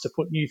is nice to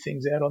put new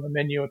things out on the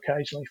menu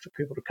occasionally for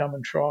people to come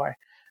and try.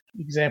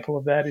 An example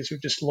of that is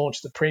we've just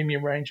launched the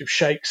premium range of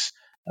shakes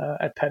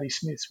at Paddy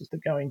Smith's, which are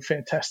going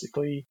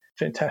fantastically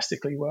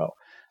well.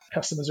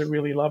 Customers are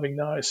really loving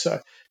those. So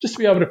just to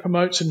be able to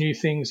promote some new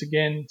things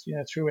again,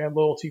 through our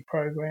loyalty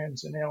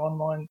programs and our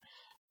online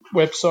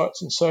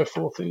websites and so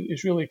forth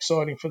is really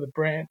exciting for the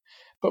brand.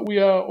 But we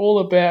are all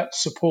about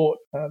support.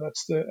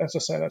 That's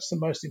the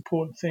most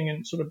important thing.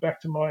 And sort of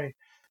back to my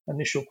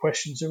initial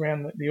questions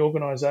around the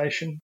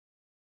organisation.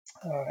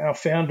 Our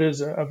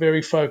founders are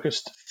very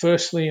focused,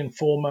 firstly and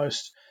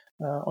foremost,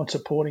 on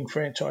supporting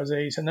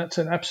franchisees, and that's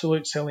an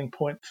absolute selling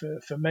point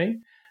for me.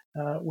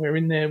 We're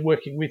in there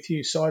working with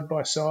you side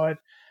by side.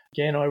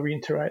 Again, I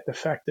reiterate the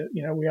fact that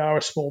we are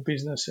a small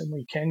business and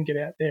we can get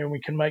out there and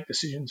we can make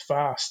decisions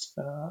fast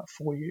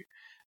for you,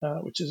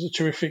 which is a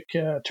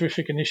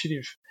terrific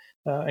initiative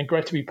and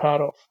great to be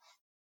part of.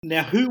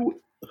 Now, who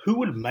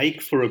would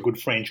make for a good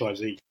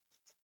franchisee?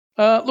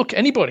 Look,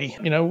 anybody.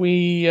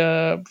 We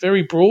are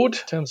very broad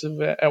in terms of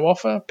our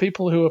offer.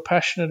 People who are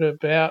passionate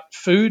about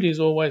food is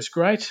always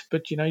great,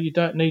 but you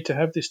don't need to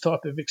have this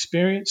type of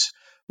experience.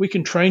 We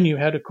can train you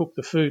how to cook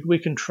the food. We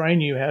can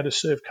train you how to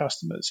serve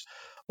customers.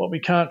 What we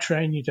can't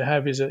train you to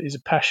have is a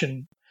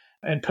passion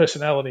and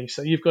personality.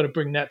 So you've got to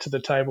bring that to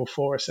the table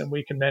for us, and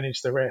we can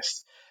manage the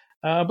rest.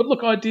 But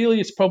look, ideally,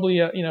 it's probably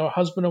a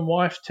husband and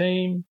wife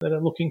team that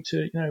are looking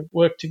to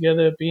work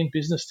together, be in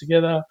business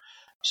together,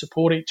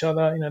 support each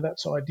other.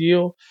 That's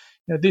ideal.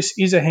 This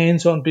is a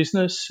hands-on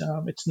business.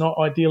 It's not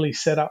ideally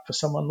set up for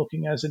someone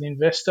looking as an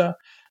investor.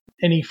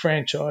 Any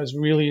franchise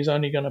really is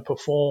only going to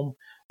perform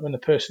when the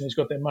person who's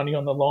got their money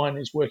on the line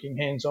is working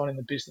hands-on in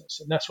the business.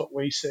 And that's what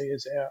we see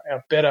as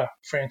our better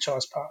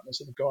franchise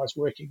partners are the guys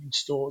working in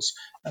stores.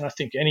 And I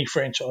think any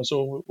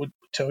franchisor would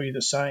tell you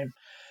the same.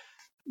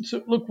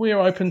 So look, we're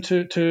open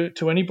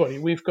to anybody.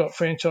 We've got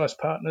franchise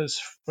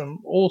partners from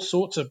all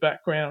sorts of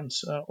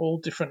backgrounds, all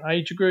different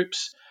age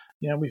groups.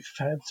 We've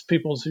had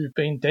people who've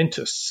been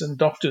dentists and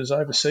doctors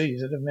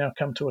overseas that have now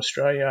come to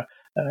Australia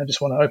and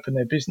just want to open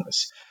their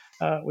business.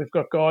 We've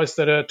got guys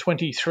that are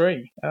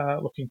 23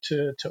 looking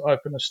to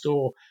open a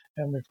store,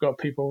 and we've got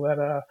people that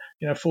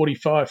are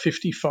 45,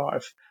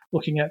 55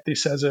 looking at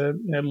this as a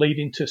lead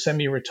into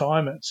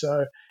semi-retirement.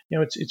 So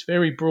it's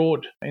very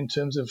broad in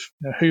terms of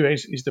who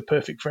is the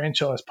perfect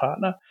franchise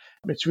partner.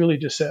 It's really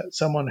just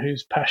someone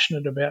who's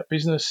passionate about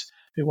business,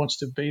 who wants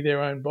to be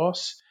their own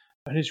boss,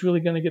 and who's really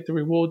going to get the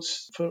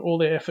rewards for all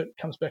their effort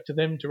comes back to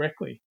them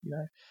directly.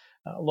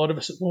 A lot of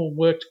us have all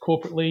worked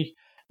corporately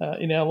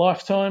in our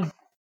lifetime.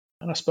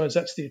 And I suppose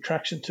that's the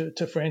attraction to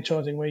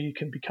franchising, where you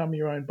can become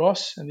your own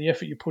boss and the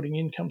effort you're putting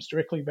in comes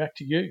directly back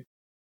to you.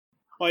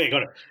 Oh, yeah,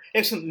 got it.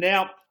 Excellent.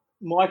 Now,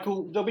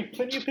 Michael, there'll be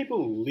plenty of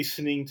people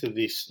listening to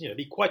this,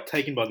 be quite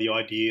taken by the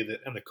idea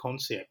and the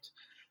concept.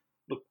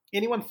 Look,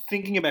 anyone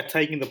thinking about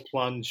taking the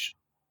plunge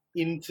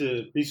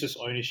into business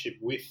ownership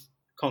with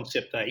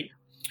Concept 8,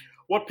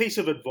 what piece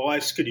of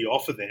advice could you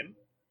offer them?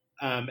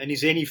 And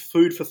is there any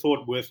food for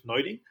thought worth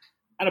noting?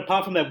 And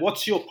apart from that,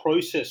 what's your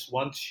process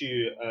once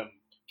you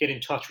get in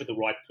touch with the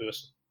right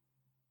person?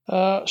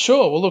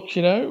 Sure. Well, look,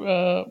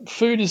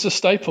 food is a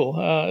staple.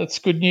 It's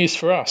good news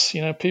for us.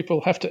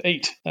 People have to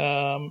eat.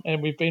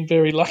 And we've been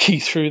very lucky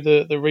through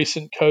the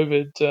recent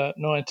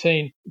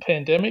COVID-19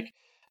 pandemic,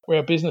 where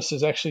our business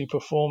has actually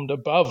performed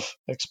above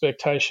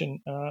expectation.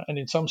 And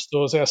in some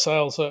stores, our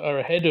sales are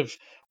ahead of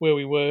where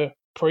we were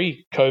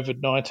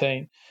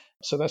pre-COVID-19.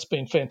 So that's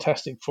been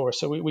fantastic for us.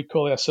 So we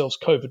call ourselves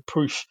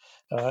COVID-proof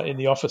in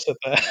the office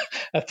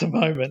at the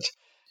moment.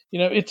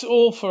 It's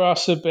all for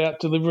us about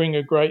delivering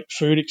a great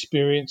food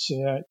experience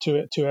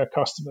to our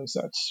customers.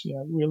 That's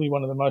really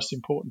one of the most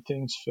important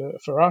things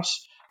for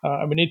us.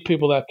 And we need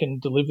people that can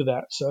deliver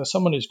that. So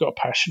someone who's got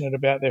passionate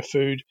about their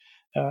food.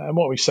 And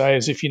what we say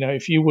is if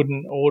you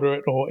wouldn't order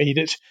it or eat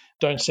it,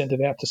 don't send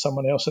it out to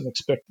someone else and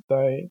expect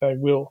that they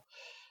will.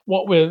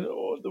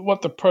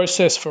 What the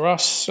process for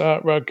us,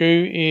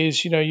 Raghu,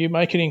 is you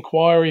make an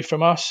inquiry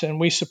from us and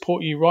we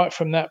support you right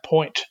from that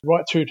point,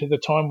 right through to the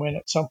time when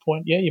at some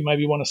point, you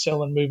maybe want to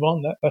sell and move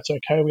on. That's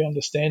okay, we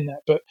understand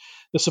that. But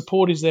the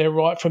support is there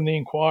right from the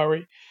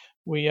inquiry.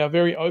 We are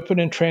very open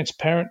and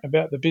transparent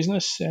about the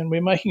business, and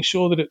we're making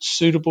sure that it's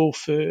suitable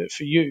for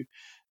you.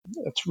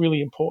 That's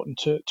really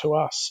important to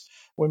us.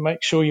 We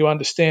make sure you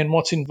understand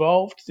what's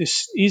involved.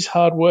 This is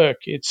hard work.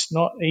 It's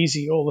not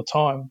easy all the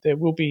time. There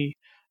will be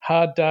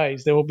hard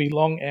days. There will be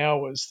long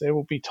hours. There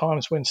will be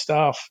times when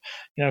staff,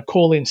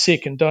 call in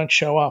sick and don't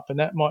show up, and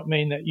that might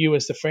mean that you,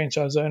 as the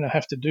franchise owner,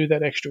 have to do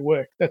that extra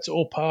work. That's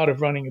all part of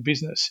running a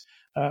business.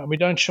 We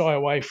don't shy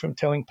away from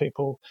telling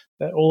people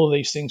that all of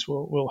these things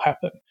will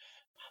happen.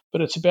 But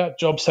it's about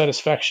job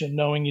satisfaction,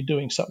 knowing you're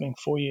doing something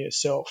for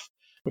yourself,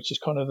 which is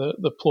kind of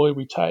the ploy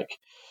we take.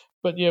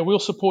 But we'll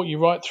support you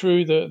right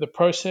through the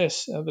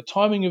process. The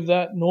timing of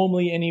that,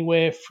 normally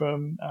anywhere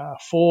from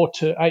 4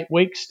 to 8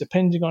 weeks,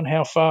 depending on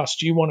how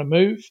fast you want to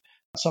move.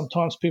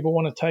 Sometimes people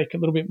want to take a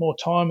little bit more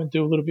time and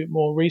do a little bit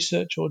more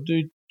research or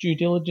do due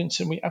diligence,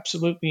 and we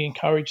absolutely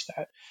encourage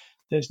that.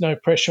 There's no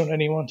pressure on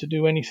anyone to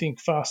do anything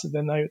faster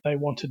than they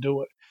want to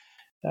do it.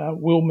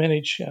 We'll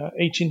manage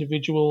each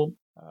individual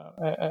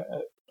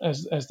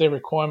as their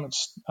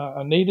requirements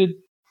are needed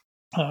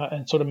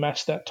and sort of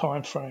match that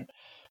time frame.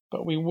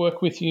 But we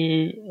work with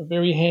you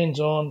very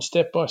hands-on,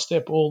 step by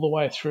step, all the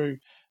way through.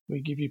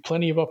 We give you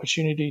plenty of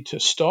opportunity to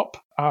stop,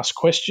 ask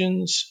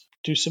questions,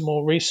 do some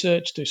more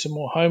research, do some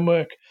more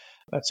homework.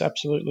 That's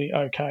absolutely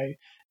okay.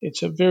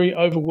 It's a very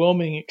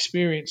overwhelming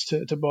experience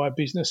to buy a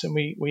business, and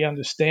we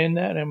understand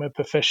that, and we're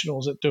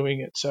professionals at doing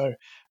it. So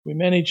we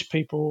manage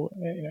people,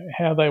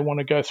 how they want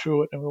to go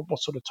through it and what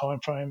sort of time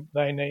frame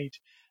they need.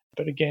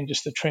 But again,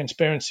 just the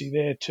transparency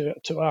there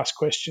to ask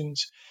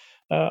questions.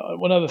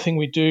 One other thing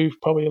we do,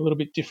 probably a little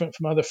bit different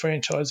from other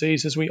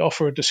franchisees, is we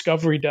offer a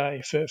discovery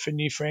day for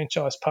new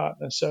franchise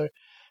partners. So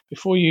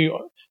before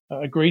you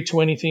agree to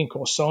anything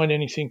or sign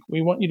anything,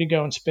 we want you to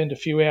go and spend a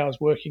few hours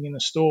working in the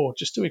store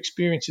just to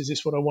experience, is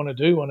this what I want to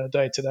do on a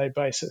day-to-day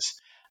basis?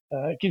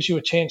 It gives you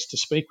a chance to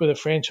speak with a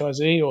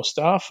franchisee or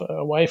staff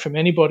away from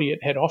anybody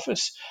at head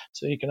office,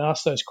 so you can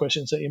ask those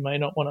questions that you may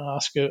not want to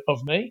ask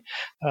of me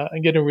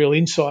and get a real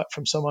insight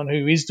from someone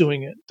who is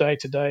doing it day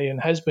to day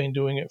and has been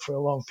doing it for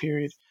a long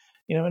period.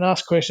 And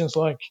ask questions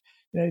like,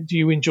 do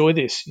you enjoy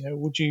this?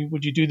 Would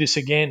you do this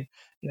again?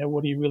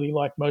 What do you really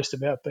like most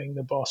about being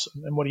the boss,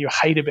 and what do you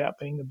hate about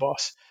being the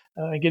boss?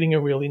 Getting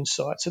a real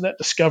insight. So that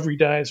discovery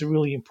day is a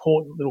really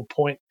important little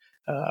point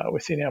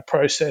within our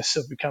process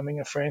of becoming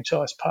a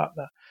franchise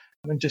partner,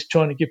 and just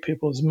trying to give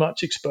people as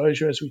much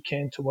exposure as we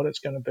can to what it's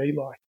going to be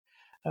like.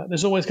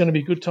 There's always going to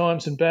be good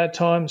times and bad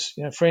times.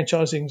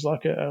 Franchising is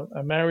like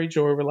a marriage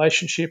or a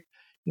relationship.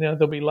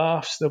 There'll be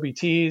laughs, there'll be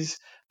tears,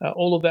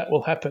 all of that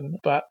will happen.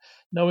 But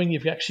knowing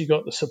you've actually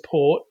got the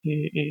support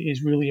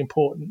is really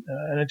important,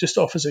 and it just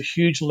offers a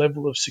huge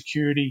level of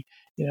security,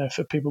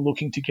 for people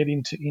looking to get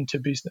into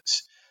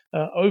business.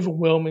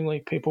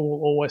 Overwhelmingly, people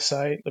will always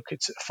say, look,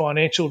 it's a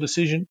financial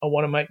decision. I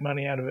want to make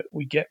money out of it.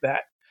 We get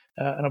that.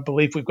 And I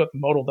believe we've got the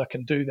model that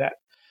can do that.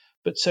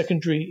 But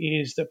secondary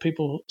is that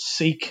people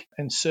seek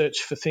and search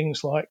for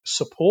things like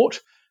support,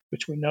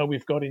 which we know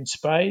we've got in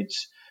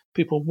spades.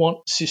 People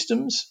want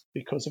systems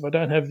because if I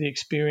don't have the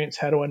experience,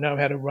 how do I know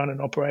how to run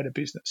and operate a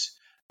business?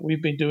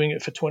 We've been doing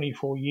it for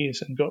 24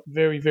 years and got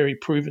very, very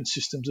proven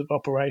systems of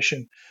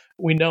operation.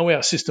 We know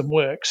our system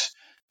works.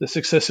 The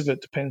success of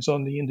it depends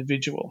on the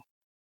individual.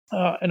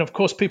 And of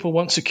course, people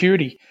want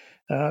security.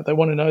 They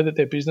want to know that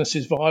their business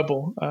is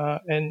viable.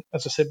 And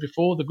as I said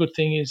before, the good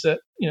thing is that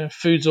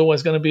food's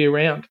always going to be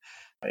around.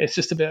 It's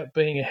just about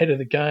being ahead of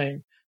the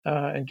game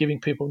and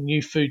giving people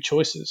new food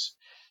choices.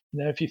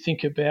 If you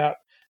think about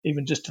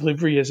even just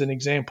delivery as an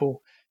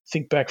example,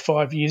 think back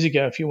 5 years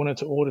ago, if you wanted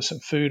to order some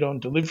food on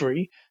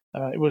delivery,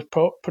 it was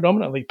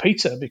predominantly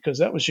pizza because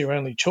that was your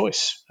only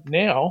choice.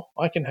 Now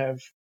I can have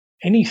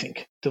anything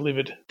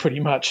delivered pretty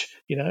much.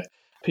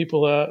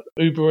 People are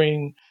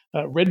Ubering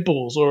Red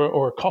Bulls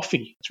or a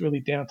coffee. It's really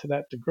down to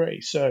that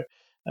degree. So,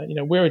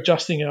 we're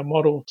adjusting our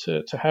model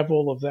to have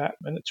all of that.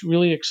 And it's a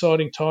really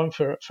exciting time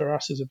for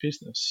us as a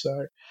business.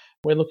 So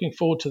we're looking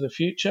forward to the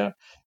future.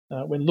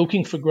 We're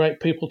looking for great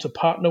people to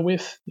partner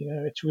with.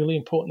 It's really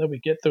important that we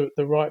get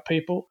the right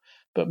people,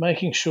 but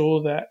making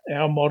sure that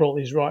our model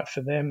is right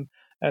for them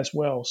as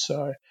well.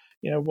 So,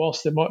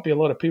 whilst there might be a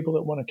lot of people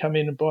that want to come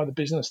in and buy the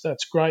business,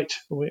 that's great.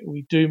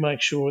 We do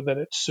make sure that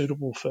it's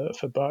suitable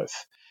for both.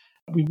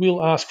 We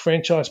will ask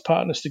franchise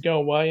partners to go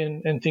away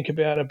and think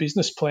about a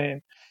business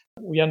plan.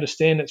 We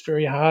understand it's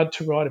very hard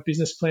to write a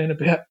business plan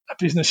about a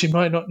business you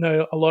might not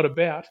know a lot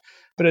about,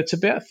 but it's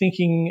about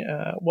thinking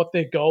what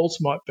their goals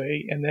might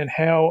be and then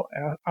how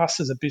us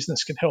as a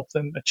business can help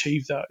them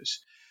achieve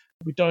those.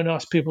 We don't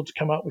ask people to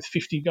come up with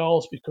 50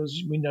 goals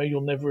because we know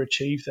you'll never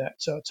achieve that.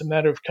 So it's a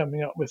matter of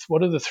coming up with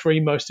what are the 3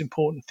 most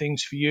important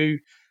things for you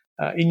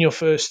in your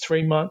first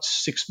 3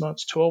 months, 6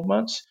 months, 12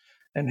 months,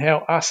 and how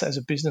us as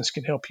a business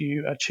can help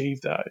you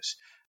achieve those.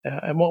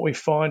 And what we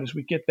find is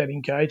we get that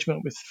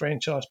engagement with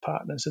franchise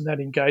partners, and that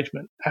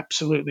engagement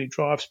absolutely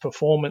drives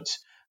performance.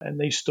 And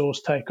these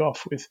stores take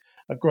off with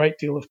a great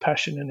deal of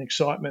passion and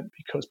excitement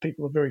because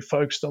people are very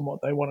focused on what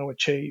they want to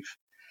achieve.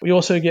 We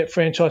also get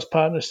franchise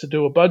partners to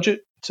do a budget.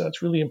 So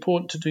it's really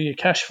important to do your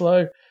cash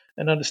flow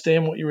and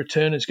understand what your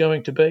return is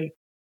going to be.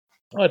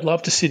 I'd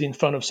love to sit in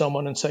front of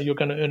someone and say you're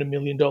going to earn $1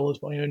 million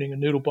by earning a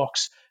noodle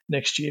box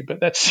next year, but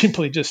that's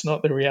simply just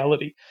not the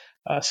reality.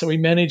 So we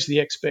manage the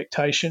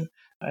expectation.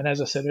 And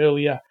as I said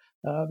earlier,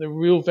 the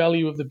real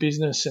value of the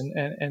business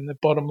and the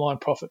bottom line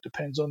profit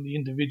depends on the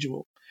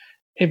individual.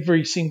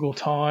 Every single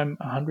time,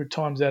 100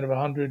 times out of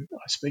 100,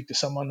 I speak to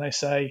someone, they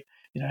say,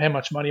 how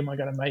much money am I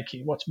going to make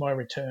here? What's my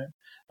return?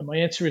 And my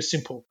answer is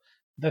simple.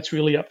 That's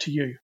really up to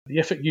you. The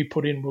effort you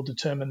put in will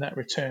determine that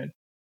return.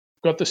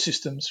 We've got the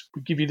systems.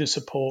 We give you the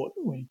support.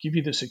 We give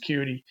you the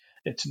security.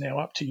 It's now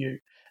up to you.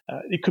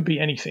 It could be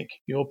anything.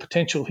 Your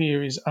potential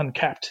here is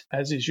uncapped,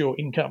 as is your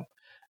income,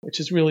 which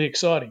is really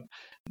exciting.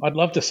 I'd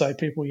love to say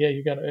people,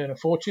 you're going to earn a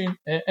fortune.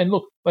 And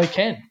look, they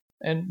can.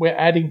 And we're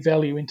adding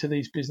value into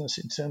these business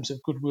in terms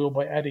of goodwill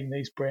by adding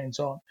these brands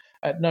on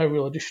at no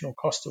real additional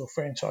cost to a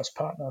franchise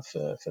partner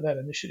for that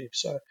initiative.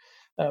 So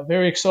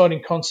very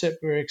exciting concept,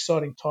 very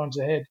exciting times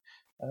ahead.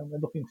 We're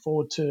looking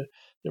forward to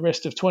the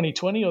rest of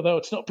 2020, although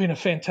it's not been a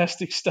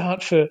fantastic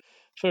start for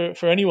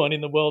anyone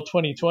in the world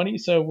 2020.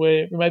 So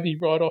we're maybe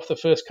right off the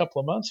first couple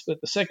of months, but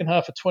the second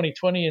half of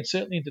 2020 and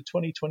certainly into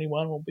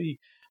 2021 will be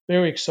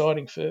very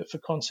exciting for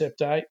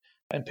Concept 8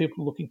 and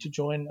people looking to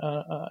join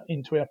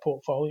into our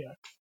portfolio.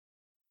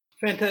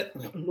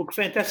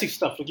 Fantastic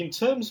stuff. Look, in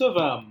terms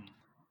of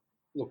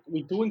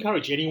we do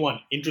encourage anyone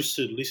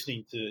interested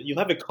listening to. You'll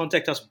have a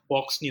contact us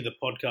box near the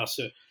podcast,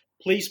 so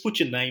please put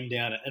your name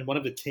down, and one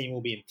of the team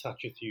will be in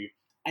touch with you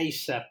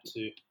ASAP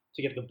to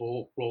get the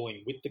ball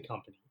rolling with the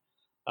company.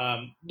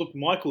 Look,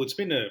 Michael, it's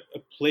been a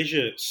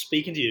pleasure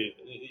speaking to you.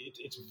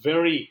 It's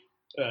very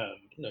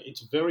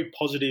it's very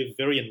positive,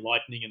 very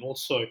enlightening, and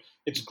also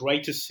it's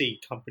great to see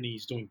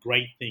companies doing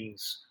great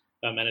things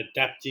and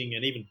adapting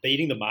and even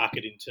beating the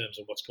market in terms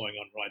of what's going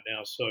on right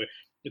now. So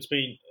it's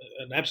been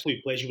an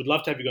absolute pleasure. We'd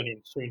love to have you on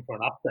in soon for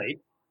an update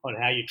on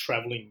how you're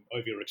traveling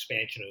over your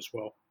expansion as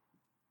well.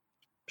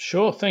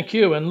 Sure, thank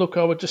you. And look,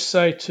 I would just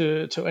say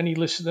to any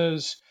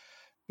listeners,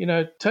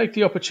 take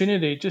the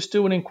opportunity, just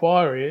do an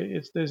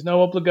inquiry. There's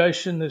no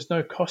obligation, there's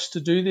no cost to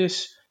do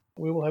this.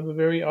 We will have a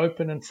very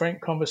open and frank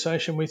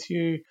conversation with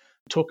you,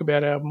 talk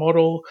about our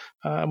model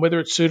and whether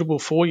it's suitable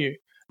for you.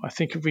 I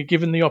think if we're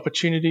given the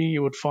opportunity,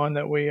 you would find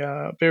that we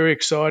are a very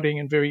exciting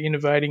and very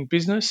innovating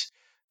business,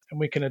 and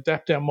we can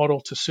adapt our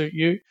model to suit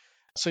you.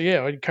 So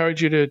I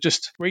encourage you to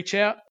just reach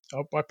out.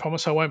 I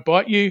promise I won't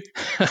bite you,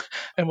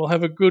 and we'll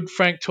have a good,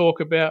 frank talk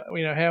about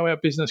how our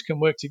business can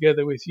work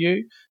together with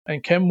you,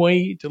 and can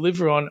we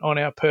deliver on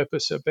our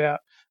purpose about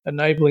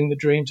enabling the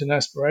dreams and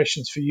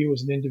aspirations for you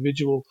as an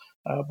individual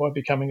by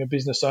becoming a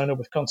business owner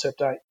with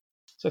Concept 8.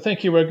 So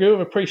thank you, Raghu.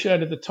 I've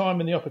appreciated the time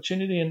and the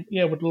opportunity,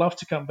 and would love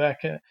to come back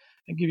and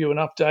give you an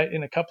update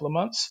in a couple of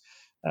months.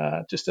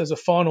 Just as a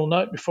final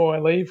note before I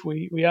leave,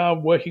 we are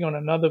working on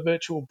another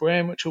virtual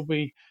brand which will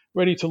be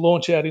ready to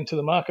launch out into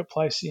the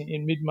marketplace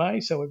in mid-May,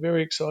 so we're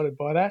very excited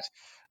by that.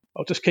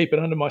 I'll just keep it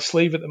under my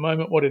sleeve at the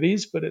moment what it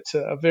is, but it's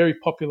a very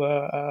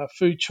popular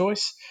food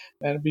choice,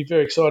 and I'd be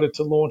very excited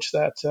to launch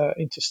that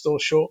into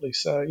stores shortly.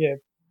 So yeah,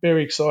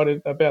 very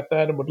excited about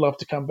that, and would love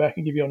to come back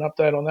and give you an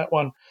update on that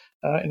one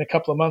in a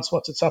couple of months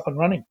once it's up and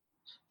running.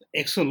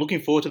 Excellent.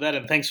 Looking forward to that,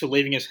 and thanks for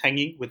leaving us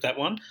hanging with that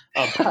one.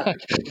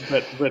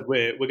 But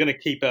we're going to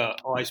keep our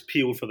eyes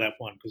peeled for that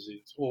one because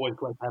it's always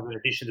great to have an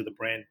addition to the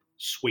brand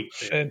suite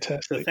there.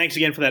 Fantastic. So thanks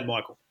again for that,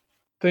 Michael.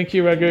 Thank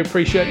you, Raghu.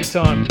 Appreciate your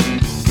time.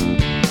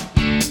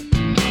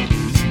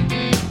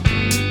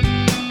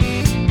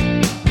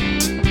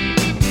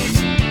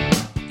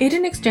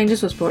 Eating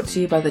Exchanges was brought to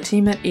you by the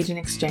team at Eating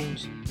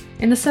Exchange.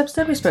 In this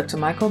episode, we spoke to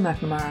Michael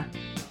McNamara,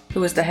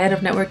 who is the head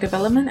of network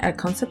development at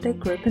Concept 8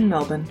 Group in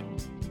Melbourne.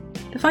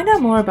 To find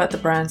out more about the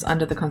brands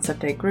under the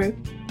Concept 8 Group,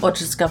 or to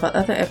discover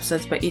other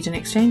episodes by Eating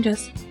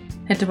Exchanges,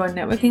 head to our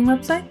networking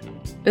website,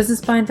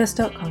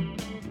 businessbyinvest.com.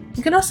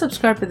 You can also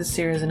subscribe to the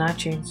series on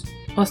iTunes,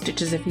 or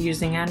Stitches if you're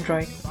using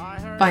Android.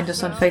 Find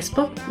us on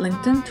Facebook,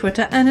 LinkedIn,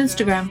 Twitter, and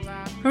Instagram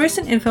for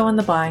recent info on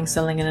the buying,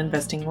 selling, and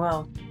investing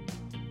world.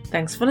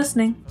 Thanks for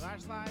listening.